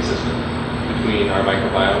handshake system between our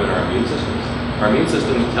microbiome and our immune systems. Our immune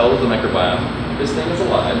system tells the microbiome, this thing is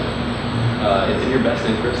alive, it's in your best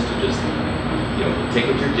interest to just take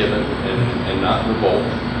what you're given and not revolt,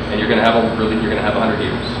 and you're going to have 100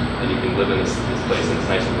 years, and you can live in this place and it's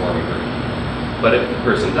nice and warm and great. But if the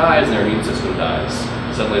person dies and their immune system dies,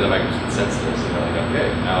 suddenly the microbes can sense this and they're like, okay,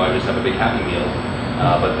 now I just have a big happy meal,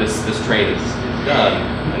 but this train is done,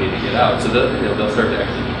 I need to get out. So they'll start to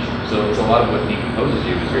actually eat you. So it's a lot of what decomposes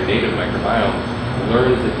you is your native microbiome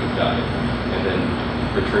learns that you've died and then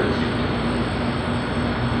returns you to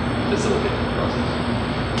facilitate the process.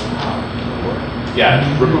 Yeah,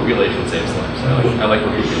 repopulation saves lives. I like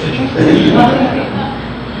repopulation.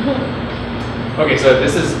 Okay, so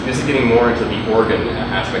this is getting more into the organ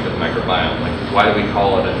aspect of the microbiome. Like, why do we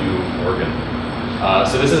call it a new organ?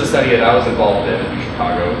 So this is a study that I was involved in at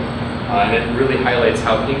Chicago, and it really highlights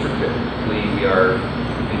how intricately we are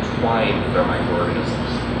entwined with our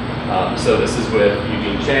microorganisms. So this is with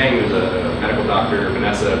Eugene Chang, who's a medical doctor,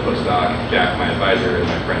 Vanessa, postdoc, Jack, my advisor, and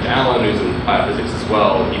my friend Alan, who's in biophysics as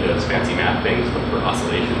well. He does fancy math things, look for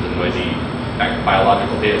oscillations and noisy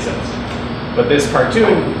biological data sets. But this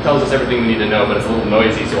cartoon tells us everything we need to know, but it's a little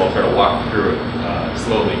noisy, so I'll try to walk through it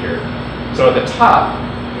slowly here. So at the top,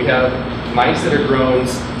 we have mice that are grown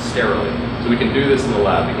sterilely. So we can do this in the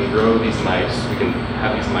lab. We can grow these mice. We can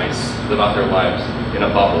have these mice live out their lives in a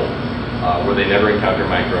bubble where they never encounter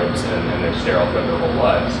microbes and they're sterile throughout their whole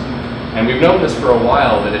lives. And we've known this for a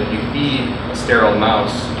while, that if you feed a sterile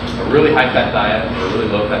mouse a really high-fat diet or a really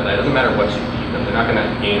low-fat diet, it doesn't matter what you feed them, they're not going to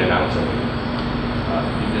gain an ounce of weight.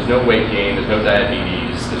 There's no weight gain, there's no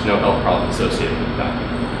diabetes, there's no health problems associated with that.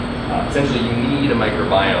 Essentially, you need a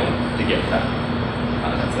microbiome to get fat.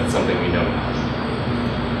 That's something we know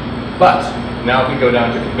now. But now if we go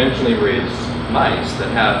down to conventionally raised mice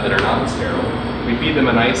that are non-sterile, we feed them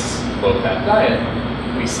a nice low-fat diet,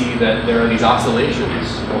 we see that there are these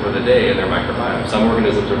oscillations over the day in their microbiome. Some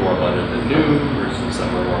organisms are more abundant at noon versus some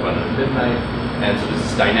are more abundant at midnight. And so there's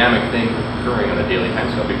this dynamic thing occurring on a daily time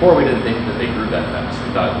scale. Before we didn't think that they grew that fast. We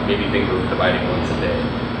thought maybe things were dividing once a day.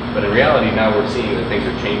 But in reality, now we're seeing that things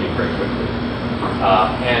are changing very quickly.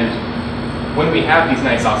 And when we have these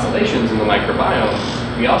nice oscillations in the microbiome,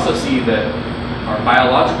 we also see that our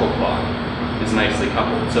biological clock is nicely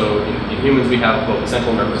coupled. So in humans, we have both the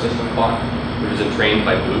central nervous system clock, which is entrained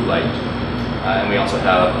by blue light, and we also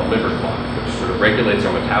have a liver clock, which sort of regulates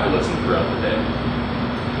our metabolism throughout the day.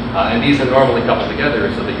 And these are normally coupled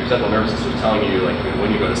together so that your central nervous system is telling you, like,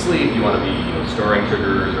 when you go to sleep, you want to be storing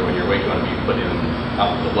sugars, or when you're awake, you want to be put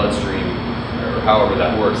out in the bloodstream, or however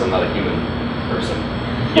that works. I'm not a human person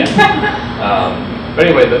yet. But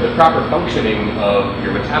anyway, the proper functioning of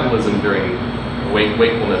your metabolism during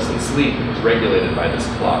wakefulness and sleep is regulated by this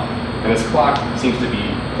clock. And this clock seems to be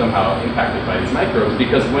somehow impacted by these microbes,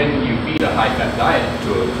 because when you feed a high-fat diet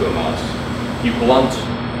to a mouse, you blunt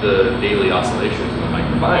the daily oscillations in the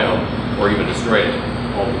microbiome, or even destroy it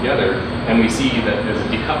altogether. And we see that there's a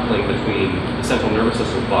decoupling between the central nervous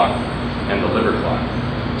system clock and the liver clock,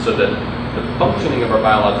 so that the functioning of our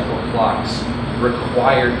biological clocks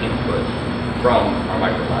require input from our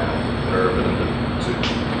microbiome in order for them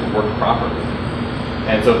to work properly.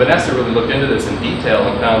 And so Vanessa really looked into this in detail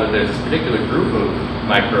and found that there's this particular group of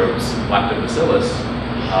microbes, lactobacillus,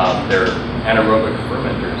 they're anaerobic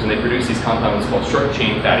fermenters, and they produce these compounds called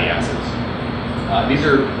short-chain fatty acids. These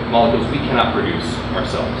are molecules we cannot produce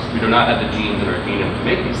ourselves. We do not have the genes in our genome to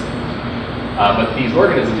make these things. But these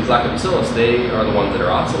organisms, these lactobacillus, they are the ones that are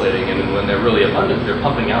oscillating, and then when they're really abundant, they're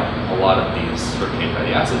pumping out a lot of these short-chain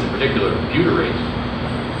fatty acids, in particular butyrate.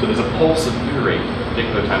 So there's a pulse of butyrate at a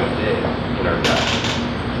particular time of day in our gut.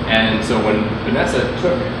 And so when Vanessa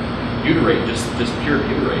took butyrate, just pure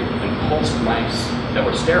butyrate, and pulsed mice that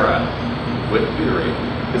were sterile with butyrate,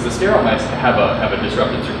 because the sterile mice have a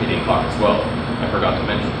disrupted circadian clock as well, I forgot to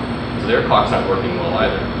mention. So their clock's not working well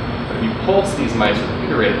either. But if you pulse these mice with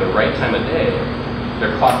butyrate at the right time of day,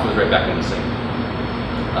 their clock goes right back into sync.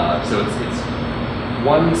 So it's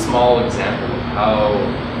one small example of how,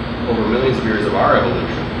 over millions of years of our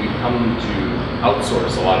evolution, we've come to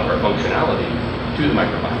outsource a lot of our functionality to the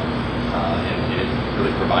microbiome. And it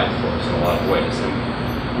really provides for us in a lot of ways.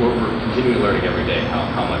 And we're continually learning every day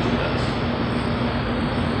how much it does.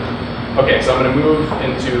 Okay, so I'm going to move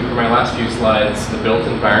into, for my last few slides, the built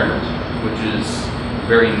environment, which is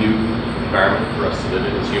very new environment for us to live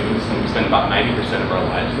in as humans, and we spend about 90% of our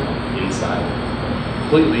lives now inside,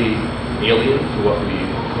 completely alien to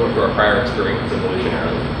our prior experience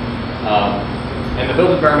evolutionarily. And the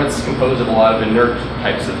built environment is composed of a lot of inert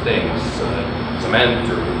types of things, cement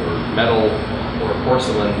or metal or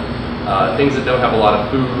porcelain, things that don't have a lot of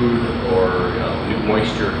food or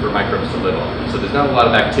moisture for microbes to live on. So there's not a lot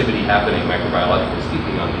of activity happening microbiologically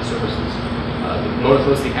speaking on these surfaces. Most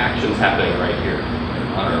of the action's happening right here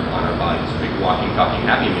on our bodies, big walking, talking,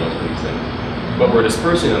 happy meals for these things. But we're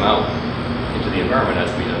dispersing them out into the environment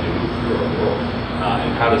as we move through our world.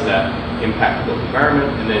 And how does that impact the built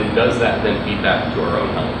environment? And then does that then feed back to our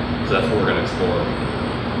own health? So that's what we're going to explore.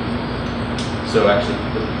 So actually,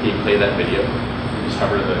 can you play that video? You just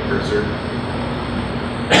hover the cursor.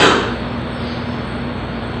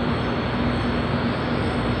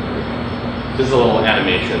 This is a little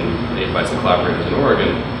animation made by some collaborators in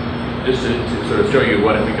Oregon, just to sort of show you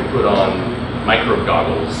what if we could put on microbe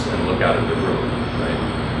goggles and look out at the room, right?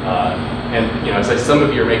 And it's like some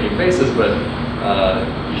of you are making faces, but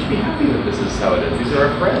you should be happy that this is how it is. These are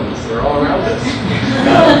our friends. They're all around us.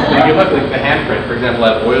 If you look at the handprint, for example,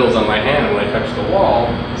 I have oils on my hand, and when I touch the wall,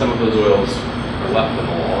 some of those oils are left on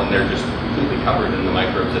the wall, and they're just completely covered in the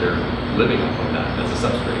microbes that are living off of that. That's a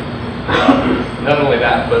substrate. Not only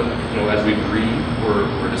that, but as we breathe,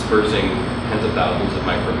 we're dispersing tens of thousands of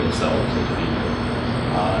microbial cells into the air.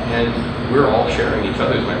 And we're all sharing each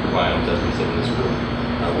other's microbiomes as we sit in this room.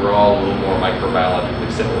 We're all a little more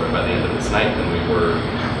microbiologically similar by the end of this night than we were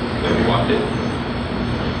when we walked in.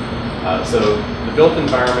 So the built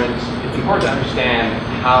environment, it's important to understand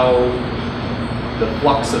how the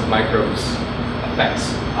flux of microbes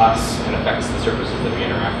affects us and affects the surfaces that we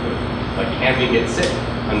interact with. Like, can we get sick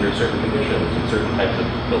under certain conditions in certain types of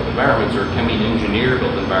built environments, or can we engineer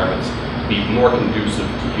built environments to be more conducive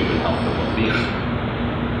to human health and well-being?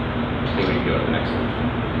 I think we can go to the next one.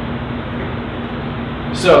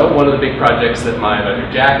 So, one of the big projects that my advisor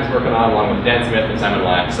Jack is working on, along with Dan Smith and Simon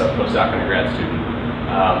Lax, a postdoc and a grad student,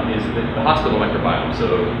 is the hospital microbiome.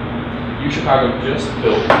 So, UChicago just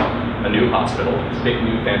built a new hospital. It's a big,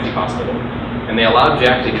 new, fancy hospital. And they allowed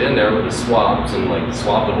Jack to get in there with the swabs and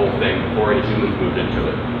swab the whole thing before any humans moved into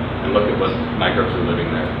it and look at what microbes were living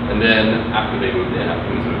there. And then after humans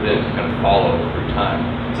moved in, to kind of follow through time.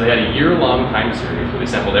 So they had a year-long time series where they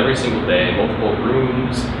sampled every single day, multiple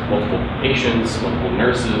rooms, multiple patients, multiple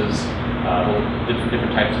nurses,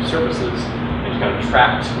 different types of surfaces, and kind of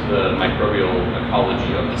tracked the microbial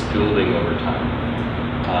ecology of this building over time.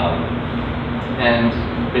 And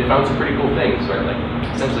they found some pretty cool things, right?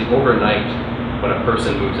 Like, essentially overnight, when a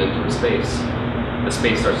person moves into a space, the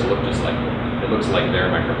space starts to look just like them. It looks like their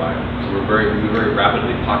microbiome. So we very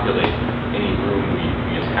rapidly populate any room we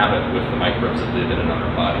inhabit with the microbes that live in and on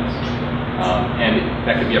our bodies. And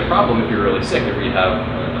that could be a problem if you're really sick, if you have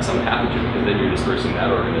some pathogen, because then you're dispersing that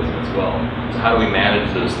organism as well. So how do we manage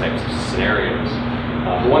those types of scenarios?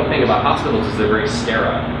 The one thing about hospitals is they're very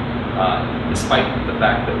sterile, despite the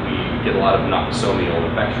fact that we get a lot of noxomial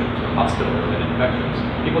infections, or hospital-related infections.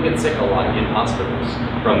 People get sick a lot in hospitals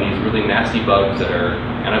from these really nasty bugs that are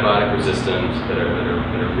antibiotic resistant, that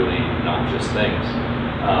are really noxious things.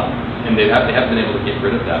 And they have been able to get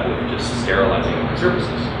rid of that with just sterilizing the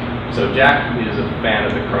surfaces. So Jack is a fan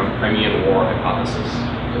of the Crimean War hypothesis.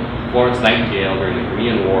 So Florence Nightingale during the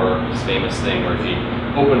Crimean War, this famous thing where she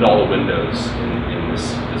opened all the windows in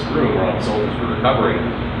this room where all the soldiers were recovering,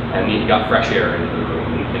 and he got fresh air into the room.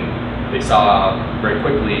 And they saw very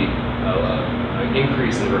quickly an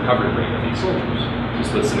increase in the recovery rate of these soldiers,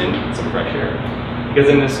 just with some fresh air. Because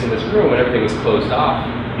in this room, when everything was closed off,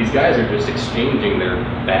 these guys are just exchanging their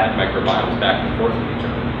bad microbiomes back and forth with each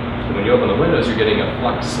other. And when you open the windows, you're getting a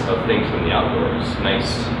flux of things from the outdoors.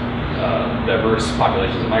 Nice, diverse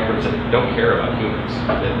populations of microbes that don't care about humans.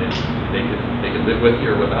 They could live with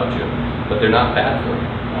you or without you, but they're not bad for you.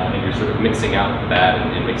 And you're sort of mixing out the bad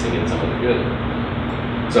and mixing in some of the good.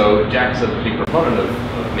 So Jack's a big proponent of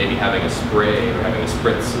maybe having a spray or having a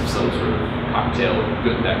spritz of some sort of cocktail of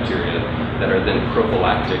good bacteria that are then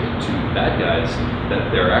prophylactic to bad guys, that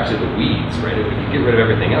they're actually the weeds, right? If you get rid of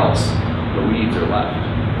everything else, the weeds are left.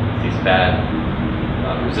 These bad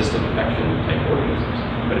resistant infection type organisms.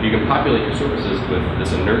 But if you can populate your surfaces with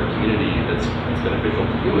this inert community that's beneficial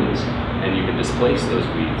to humans, and you can displace those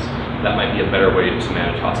weeds, that might be a better way to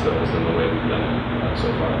manage hospitals than the way we've done it so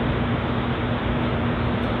far.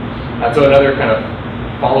 So another kind of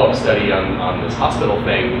follow-up study on this hospital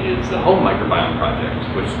thing is the home microbiome project,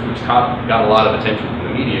 which got a lot of attention from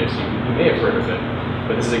the media, so you may have heard of it.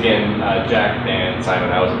 But this is again, Jack, Dan, Simon,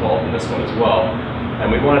 I was involved in this one as well.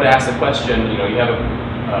 And we wanted to ask the question, you have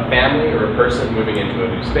a family or a person moving into a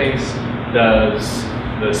new space, Does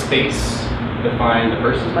the space define the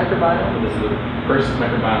person's microbiome? Does the person's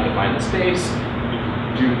microbiome define the space?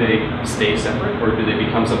 Do they stay separate, or do they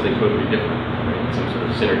become something totally different, right? Some sort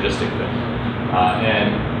of synergistic thing?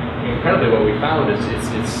 And incredibly, what we found is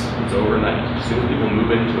it's overnight. As soon as people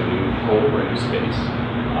move into a new home or a new space,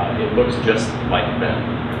 it looks just like them,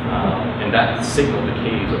 and that signal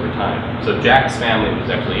decays over time. So Jack's family was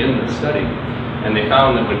actually in this study, and they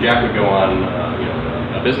found that when Jack would go on,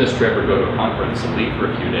 a business trip or go to a conference and leave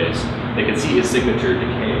for a few days, they could see his signature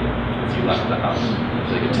decay as he left the house.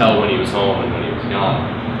 So they could tell when he was home and when he was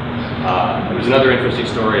gone. There was another interesting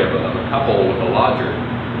story of a couple with a lodger.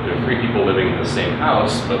 There were 3 people living in the same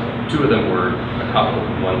house, but 2 of them were a couple.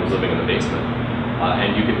 One was living in the basement.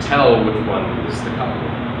 And you could tell which one was the couple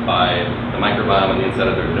by the microbiome on the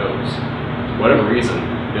inside of their nose. For whatever reason,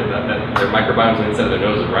 their microbiomes on the inside of their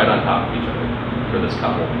nose are right on top of each other for this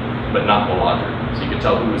couple, but not the lodger. So you could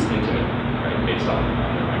tell who was intimate, right, based on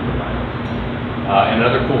their microbiome. And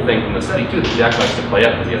another cool thing from the study too that Jack likes to play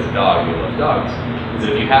up because he has a dog and he loves dogs, is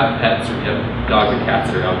that if you have pets or you have dogs and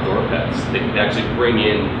cats that are outdoor pets, they can actually bring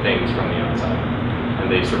in things from the outside,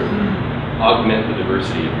 and they sort of augment the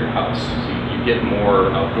diversity of your house. So you get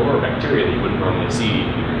more outdoor bacteria that you wouldn't normally see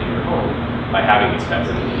in your home by having these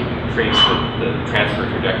pets, and you can trace the transfer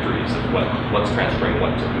trajectories of what's transferring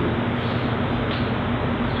what to who.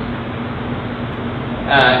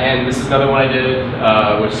 And this is another one I did,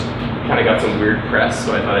 which kind of got some weird press,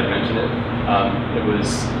 so I thought I'd mention it. It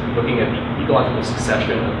was looking at the ecological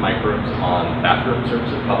succession of microbes on bathroom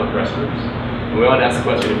surfaces, public restrooms. And we wanted to ask the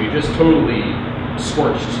question, if you just totally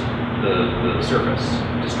scorched the surface,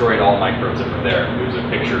 destroyed all microbes that were there, there was a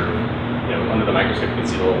picture, under the microscope you can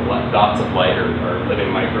see the little dots of light are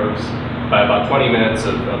living microbes. By about 20 minutes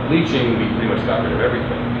of bleaching, we pretty much got rid of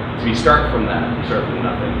everything. So you start from that, you start from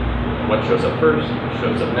nothing. What shows up first, what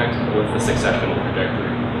shows up next, what's the successional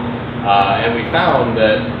trajectory? And we found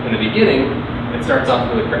that in the beginning, it starts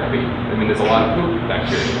off really crappy. I mean, there's a lot of poop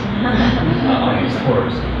bacteria on these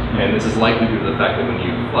floors. And this is likely due to the fact that when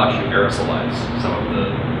you flush, you aerosolize some of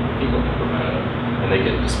the fecal microbiota, and they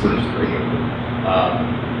get dispersed during the poop.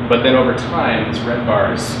 But then over time, this red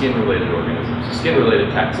bar is skin-related organisms. So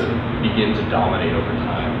skin-related taxa begin to dominate over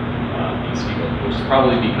time. These fecal, which is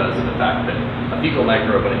probably because of the fact that a fecal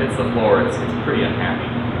microbe, when it hits the floor, it's pretty unhappy.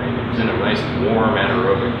 Right? It was in a nice, warm,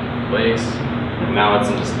 anaerobic place, and now it's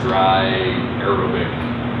in this dry, aerobic,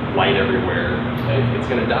 light everywhere. It's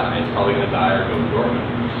going to die. It's probably going to die or go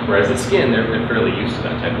dormant. Whereas the skin, they're fairly used to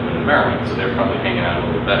that type of an environment, so they're probably hanging out a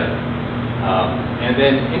little better. And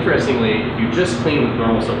then, interestingly, if you just clean with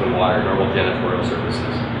normal soap and water, normal janitorial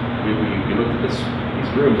surfaces, we looked at these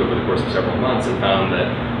rooms over the course of several months and found that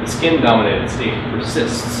the skin-dominated state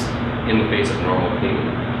persists in the face of normal cleaning.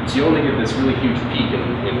 So you only get this really huge peak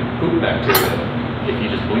in poop bacteria if you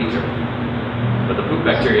just bleach them. But the poop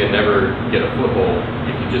bacteria never get a foothold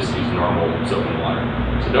if you just use normal soap and water.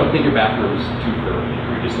 So don't clean your bathrooms too thoroughly,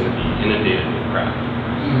 or you're just going to be inundated with crap.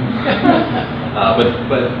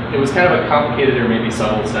 But it was kind of a complicated or maybe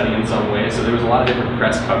subtle study in some ways, so there was a lot of different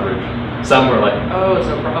press coverage. Some were like, oh, it's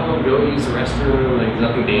no problem, go use the restroom, like, there's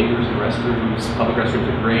nothing dangerous in restrooms, public restrooms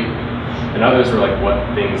are great. And others were like, what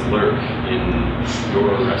things lurk in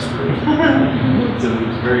your restroom? So it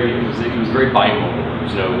was very bimodal. There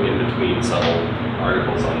was no in-between subtle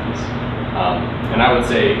articles on this. And I would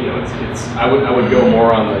say, I would go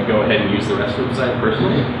more on the go ahead and use the restroom side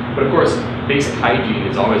personally. But of course, basic hygiene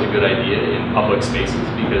is always a good idea in public spaces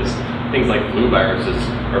because things like flu viruses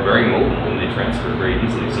are very mobile and they transfer very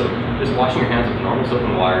easily. So just washing your hands with normal soap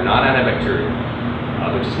and water, not antibacterial,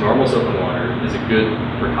 but just normal soap and water is a good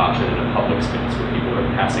precaution in a public space where people are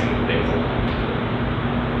passing things along.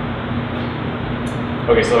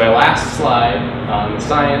 Okay, so my last slide on the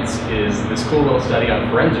science is this cool little study on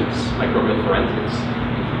forensics, microbial forensics.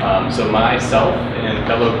 So myself and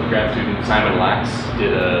fellow grad student Simon Lax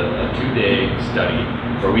did a 2-day study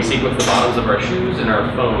where we sequenced the bottoms of our shoes and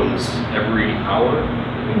our phones every hour,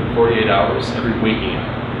 for 48 hours, every waking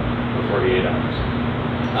hour for 48 hours.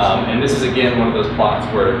 And this is again one of those plots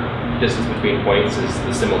where distance between points is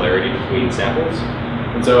the similarity between samples.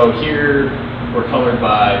 And so here we're colored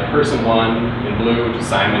by person 1 in blue, which is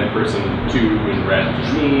Simon, person 2 in red, which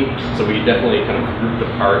is me. So we definitely kind of grouped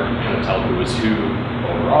apart and kind of tell who was who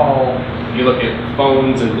overall. If you look at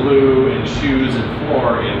phones in blue and shoes and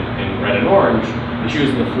floor in red and orange, the shoes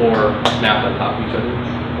and the floor map on top of each other.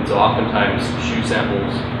 And so oftentimes shoe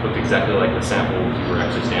samples looked exactly like the samples you were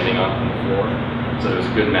actually standing on the floor. So there's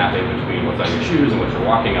a good mapping between what's on your shoes and what you're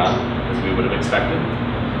walking on, as we would have expected.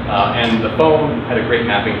 And the phone had a great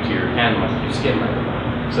mapping to your hand, your skin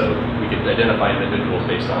microbiome. So we could identify individuals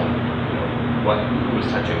based on who was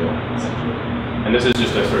touching what, essentially. And this is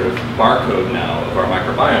just a sort of barcode now of our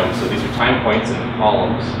microbiome. So these are time points in the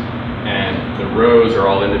columns, and the rows are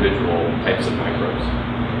all individual types of microbes.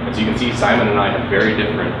 And so you can see Simon and I have very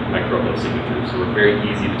different microbial signatures, so we're very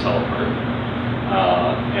easy to tell apart.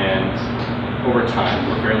 And over time,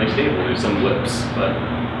 we're fairly stable. There's some blips, but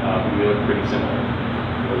we look pretty similar.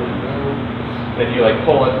 And if you like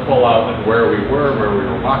pull out like where we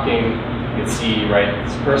were walking, you can see, right,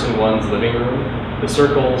 this person one's living room. The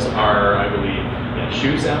circles are, I believe,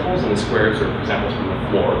 shoe samples, and the squares are samples from the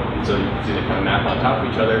floor. And so you can see they kind of map on top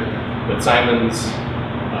of each other. But Simon's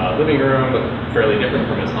living room looked fairly different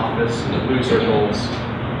from his office. And the blue circles,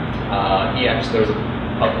 there was a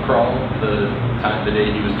pub crawl the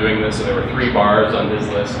day he was doing this, so there were 3 bars on his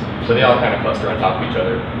list. So they all kind of cluster on top of each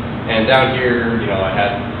other. And down here, I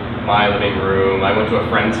had my living room. I went to a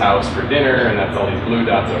friend's house for dinner, and that's all these blue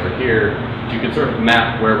dots over here. You could sort of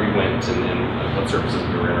map where we went and what surfaces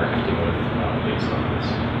we were interacting with based on this.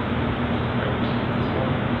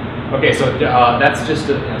 Okay, so that's just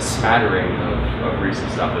a smattering of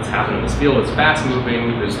recent stuff that's happened in this field. It's fast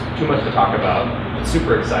moving. There's too much to talk about. It's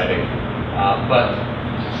super exciting, but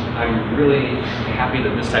I'm really happy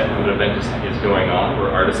that this type of an event is going on,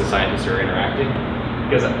 where artists and scientists are interacting,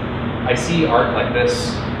 because I see art like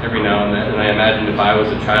this every now and then, and I imagine if I was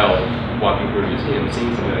a child walking through a museum,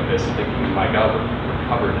 seeing something like this, and thinking, my God, we're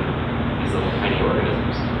covered in these little tiny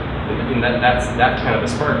organisms. And that kind of a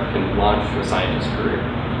spark can launch a scientist's career.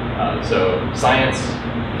 So science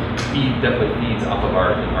definitely feeds off of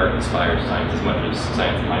art, and art inspires science as much as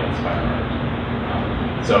science might inspire art.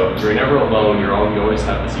 So you're never alone. You always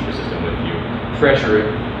have this ecosystem with you. Treasure it,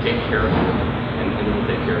 take care of it, and it will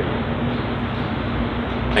take care of you.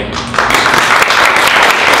 Thank you.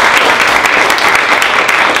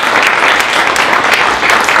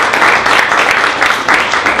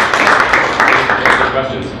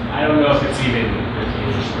 Questions? I don't know if it's even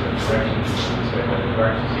sort of direction but in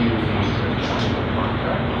regards to the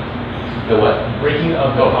contract. The what? Breaking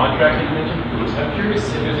of the contract that you mentioned. I'm curious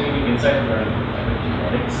if there's any insight regarding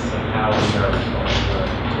epigenetics and how we are responding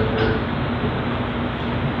to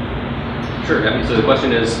Sure. So the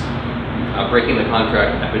question is breaking the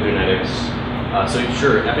contract, epigenetics. So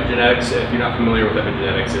sure, epigenetics. If you're not familiar with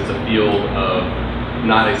epigenetics, it's a field of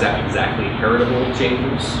not exactly heritable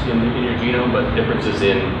changes in your genome, but differences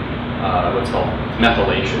in what's called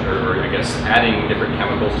methylation, or I guess adding different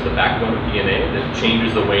chemicals to the backbone of DNA that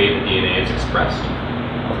changes the way the DNA is expressed.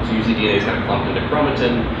 So usually DNA is kind of clumped into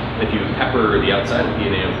chromatin. If you pepper the outside of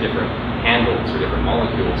DNA with different handles or different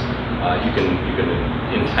molecules, you can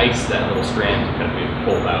entice that little strand to kind of be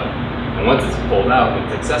pulled out. And once it's pulled out and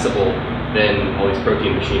it's accessible, then all these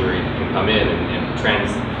protein machinery can come in and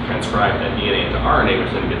transcribe that DNA into RNA,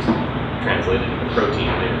 which then gets translated into protein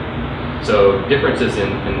later. So differences in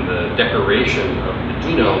the decoration of the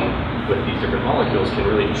genome with these different molecules can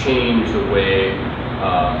really change the way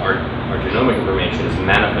our genomic information is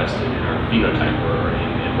manifested in our phenotype or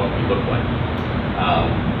in what we look like.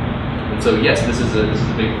 And so yes, this is a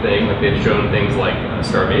big thing. Like they've shown things like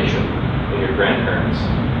starvation in your grandparents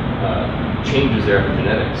changes their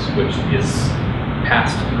epigenetics, which is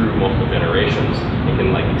passed through multiple generations and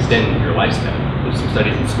can like extend your lifespan. There's some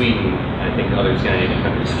studies in Sweden, and I think other Scandinavian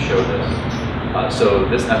countries that show this. So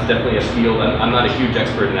that's definitely a field. I'm not a huge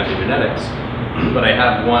expert in epigenetics, but I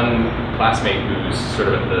have one classmate who's sort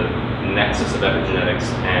of at the nexus of epigenetics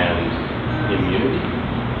and immunity.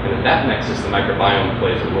 And at that nexus, the microbiome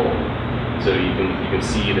plays a role. So you can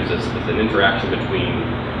see there's an interaction between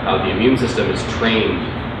how the immune system is trained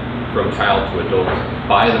from child to adult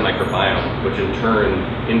by the microbiome, which in turn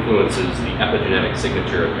influences the epigenetic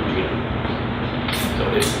signature of your genome. So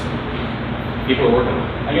people are working on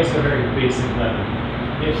it. I guess at a very basic level,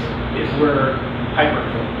 if we're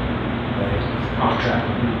hyperfilled, right, contract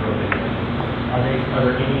with protein, are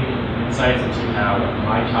there any insights into how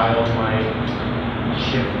my child might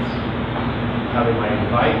shift, how they might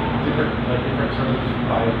invite different sort of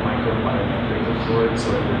microbiometrics of sorts,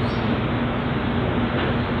 or there's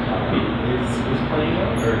is playing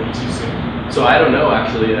out, or too soon? So I don't know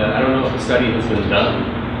actually. I don't know if the study has been done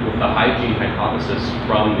with the hygiene hypothesis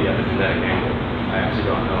from the epigenetic angle. I actually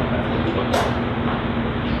don't know if that's what it's looking like.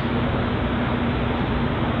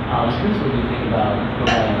 Here's what you think about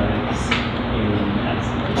probiotics in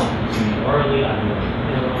consuming orally, either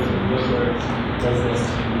pills or yogurts. Does this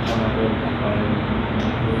become a good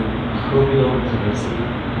microbial diversity?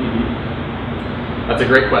 That's a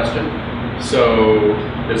great question. So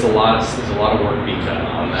there's a lot of work being done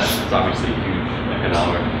on that. There's obviously huge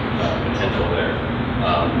economic potential there.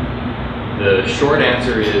 The short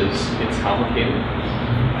answer is it's complicated.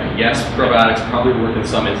 Yes, probiotics probably work in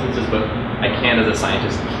some instances, but I can't, as a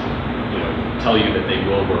scientist, tell you that they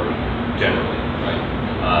will work generally, right?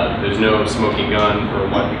 There's no smoking gun for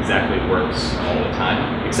what exactly works all the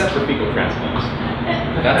time, except for fecal transplants.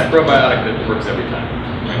 That's a probiotic that works every time,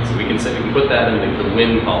 right? So we can put that in the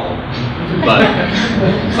win column. But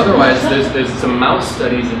otherwise, there's some mouse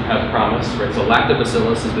studies that have promised, right? So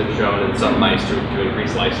lactobacillus has been shown in some mice to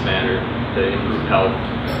increase lifespan or to improve health.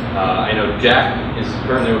 I know Jack is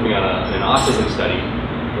currently working on an autism study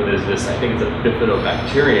where there's this, I think it's a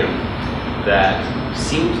bifidobacterium that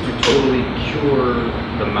seems to totally cure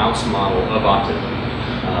the mouse model of autism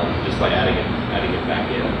just by adding it back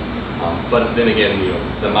in. But then again,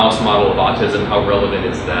 the mouse model of autism, how relevant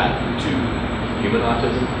is that to human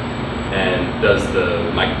autism? And does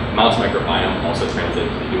the mouse microbiome also translate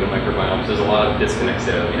to the human microbiome? So there's a lot of disconnects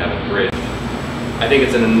there that we haven't bridged. I think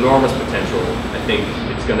it's an enormous potential. I think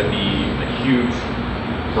it's going to be a huge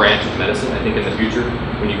branch of medicine. I think in the future,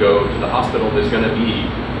 when you go to the hospital, there's going to be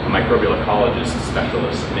a microbial ecologist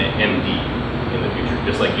specialist, MD, in the future.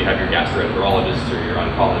 Just like you have your gastroenterologists or your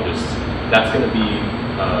oncologists, that's going to be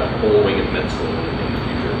a whole wing of med school in the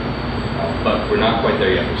future. But we're not quite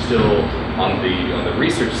there yet. We're still on the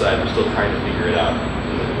research side. We're still trying to figure it out,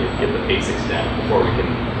 get the basics down before we can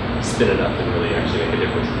spin it up and really actually make a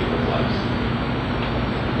difference in people's lives.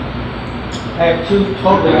 I have two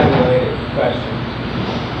totally unrelated questions.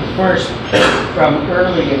 The first, from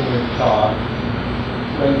early in your talk,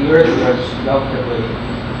 when the Earth was relatively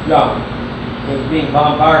young, it was being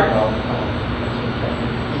bombarded all the time.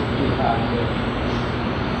 Too hot to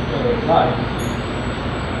generate life.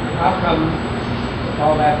 How come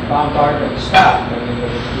all that bombardment stopped? I mean,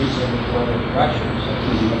 there was recently one of the Russians,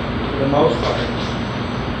 for the most part.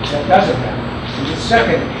 That doesn't happen. And the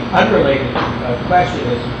second unrelated question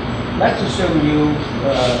is, let's assume you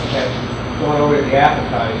have gone over to the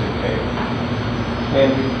appetizer table and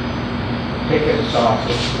you pick a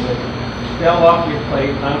sausage and it fell off your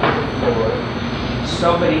plate onto the floor.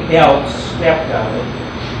 Somebody else stepped on it.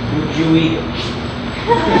 Would you eat it?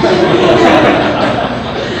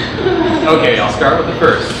 Okay, I'll start with the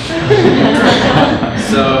first.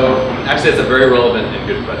 So, actually, that's a very relevant and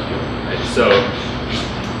good question. Right? So,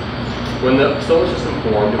 when the solar system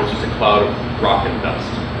formed, it was just a cloud of rock and dust.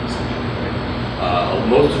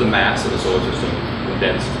 Most of the mass of the solar system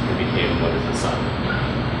condensed and became what is the sun.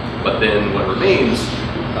 But then what remains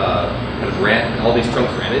kind of all these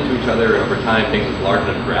chunks ran into each other, and over time things with large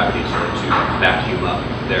enough gravity started to vacuum up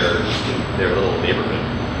their little neighborhood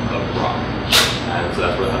of rock. And so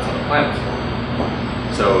that's how the planets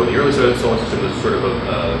formed. So the early solar system was sort of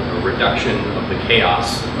a reduction of the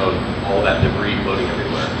chaos of all that debris floating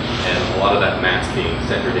everywhere, and a lot of that mass being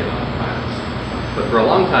centered in on the planets. But for a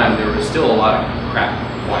long time, there was still a lot of crap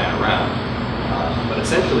flying around. But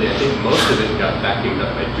essentially, I think most of it got vacuumed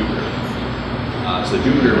up by Jupiter. So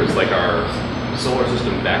Jupiter was like our solar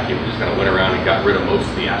system vacuum. It just kind of went around and got rid of most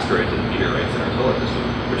of the asteroids and meteorites in our solar system,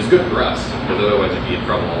 which is good for us, because otherwise it'd be in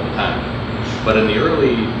trouble all the time. But in the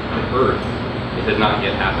early Earth, it had not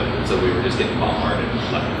yet happened, and so we were just getting bombarded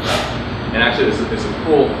left and right. And actually, there's some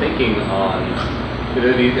cool thinking on,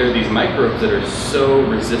 there are these microbes that are so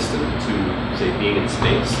resistant to, say, being in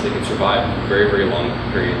space. They can survive very, very long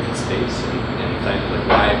periods in space. And scientists are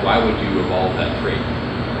like, why would you evolve that trait?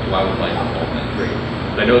 Why would life evolve that trait?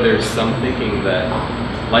 But I know there's some thinking that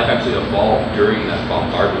life actually evolved during that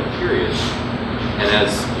bombardment period. And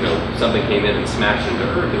as something came in and smashed into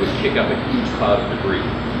Earth, it would kick up a huge cloud of debris.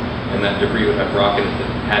 And that debris would have rock in it that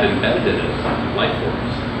had embedded in it life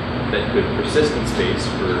forms that could persist in space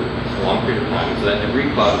for a long period of time. So that debris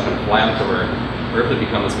cloud would kind of fly onto Earth. Earth would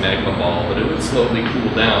become this magma ball, but it would slowly cool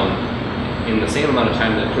down in the same amount of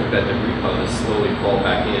time that it took that debris cloud to slowly fall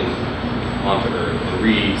back in onto Earth and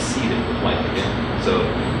reseed it with life again. So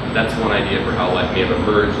that's one idea for how life may have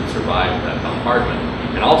emerged and survived that bombardment.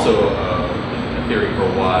 And also a theory for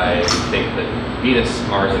why we think that Venus,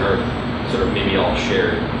 Mars, and Earth sort of maybe all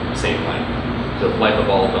shared the same life. So if life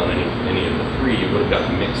evolved on any of the three, it would have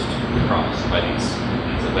gotten mixed across by these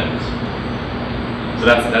events. So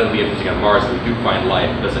that'll be interesting on Mars. If we do find life,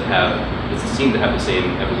 does it seem to have the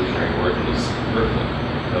same evolutionary origin as Earth?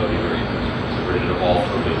 That would be very interesting. So where did it evolve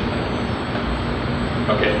totally independently?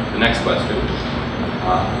 Okay, the next question.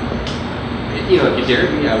 If you dared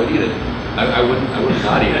me, I would eat it. I would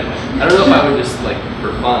not eat it. I don't know if I would just like for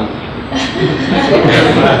fun.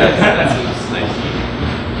 That seems nice to eat.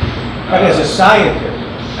 But as a scientist?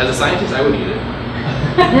 As a scientist, I would eat it.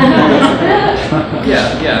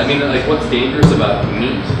 Yeah. I mean, like, what's dangerous about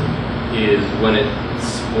meat is when it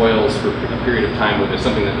spoils for a period of time when there's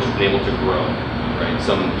something that isn't able to grow, right?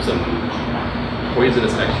 Some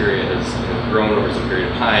poisonous bacteria has grown over some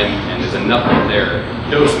period of time, and there's enough of it there.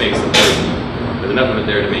 Dose makes the poison. There's enough of it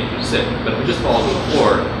there to make you sick. But if it just falls on the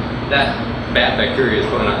floor, that bad bacteria is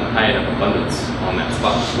probably not in high enough abundance on that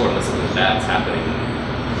spot on the floor unless something bad's happening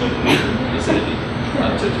in the near vicinity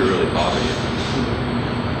to really bother you.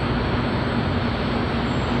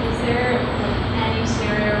 Is there any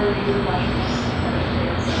scenario where you would like us to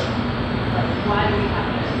clear soap? Like, why do we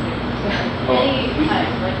have it? Any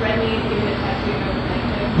kind, like red meat, give it a tattoo,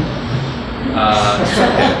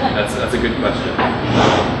 That's a good question.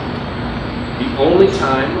 The only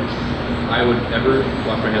time I would ever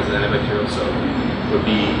wash my hands with antibacterial soap would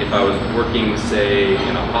be if I was working, say,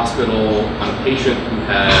 in a hospital on a patient who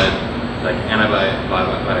had like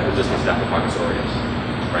antibiotic-resistant Staphylococcus aureus,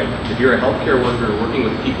 right? If you're a healthcare worker working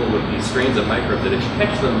with people with these strains of microbes that if you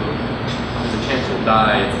catch them, there's a chance you'll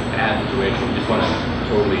die, it's a bad situation, you just want to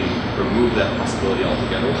totally remove that possibility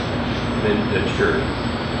altogether, then sure,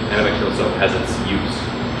 antibacterial soap has its use.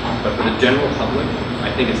 But for the general public,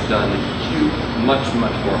 I think it's done much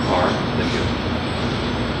more harm than good.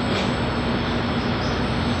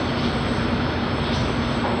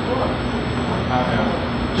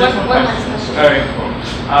 Just one last question. question. Alright, cool.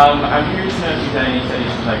 I'm curious to know if you've done any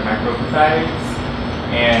studies with like microbicides,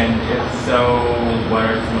 and if so, what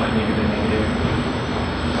are some like maybe the negative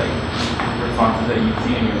like responses that you've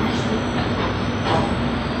seen in your research?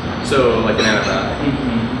 So like an antibiotic.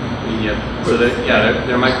 Yeah. So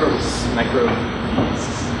they're microcidal,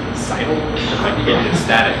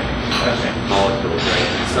 static molecules, right?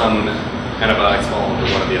 Some antibiotics fall into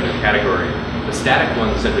one or the other category. The static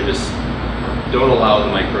ones essentially just don't allow the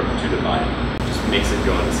microbe to divide. It just makes it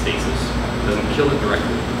go into stasis. It doesn't kill it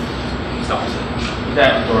directly. It stops it. Is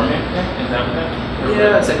that dormant? Is that what that?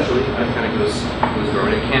 Yeah, essentially, it kind of goes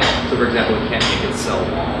dormant. It can't. So, for example, it can't make its cell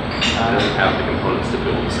wall. It doesn't have the components to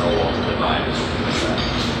build a cell wall to divide or something like that.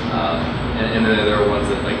 And then there are ones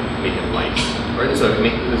that like make it light. Right? So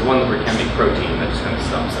there's one where it can't make protein that just kind of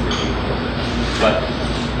stops everything a little bit. But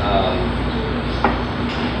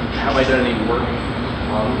have I done any work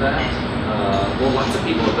on that? Well, lots of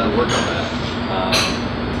people have done work on that.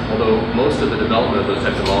 Although most of the development of those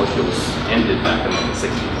types of molecules ended back in like the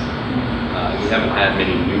 60s. We haven't had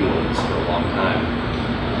many new ones for a long time.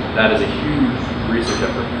 That is a huge research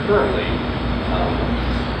effort currently.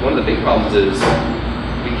 One of the big problems is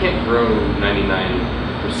we can't grow 99%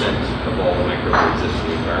 of all the microbes that exist in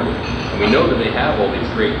the environment. And we know that they have all these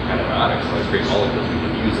great antibiotics, all these great molecules we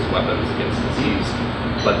can use as weapons against disease,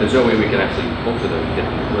 but there's no way we can actually culture them and get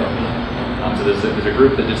them to grow. So there's a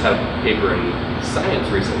group that just had a paper in Science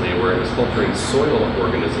recently where it was culturing soil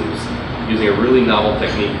organisms using a really novel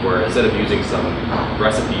technique where instead of using some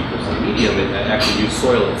recipe for some medium, it actually used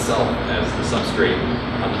soil itself as the substrate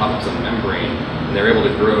on top of some membrane. And they're able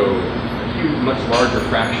to grow much larger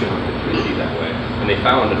fraction of the community that way, and they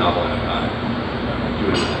found a novel antibiotic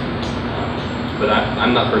doing that. But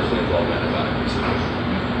I'm not personally involved in antibiotic research.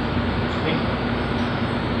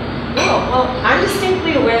 Cool. Well, I'm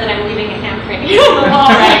distinctly aware that I'm leaving a handprint here on the wall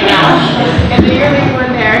right now, and then you're leaving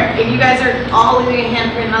one there. If you guys are all leaving a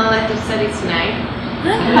handprint in Elective Studies tonight,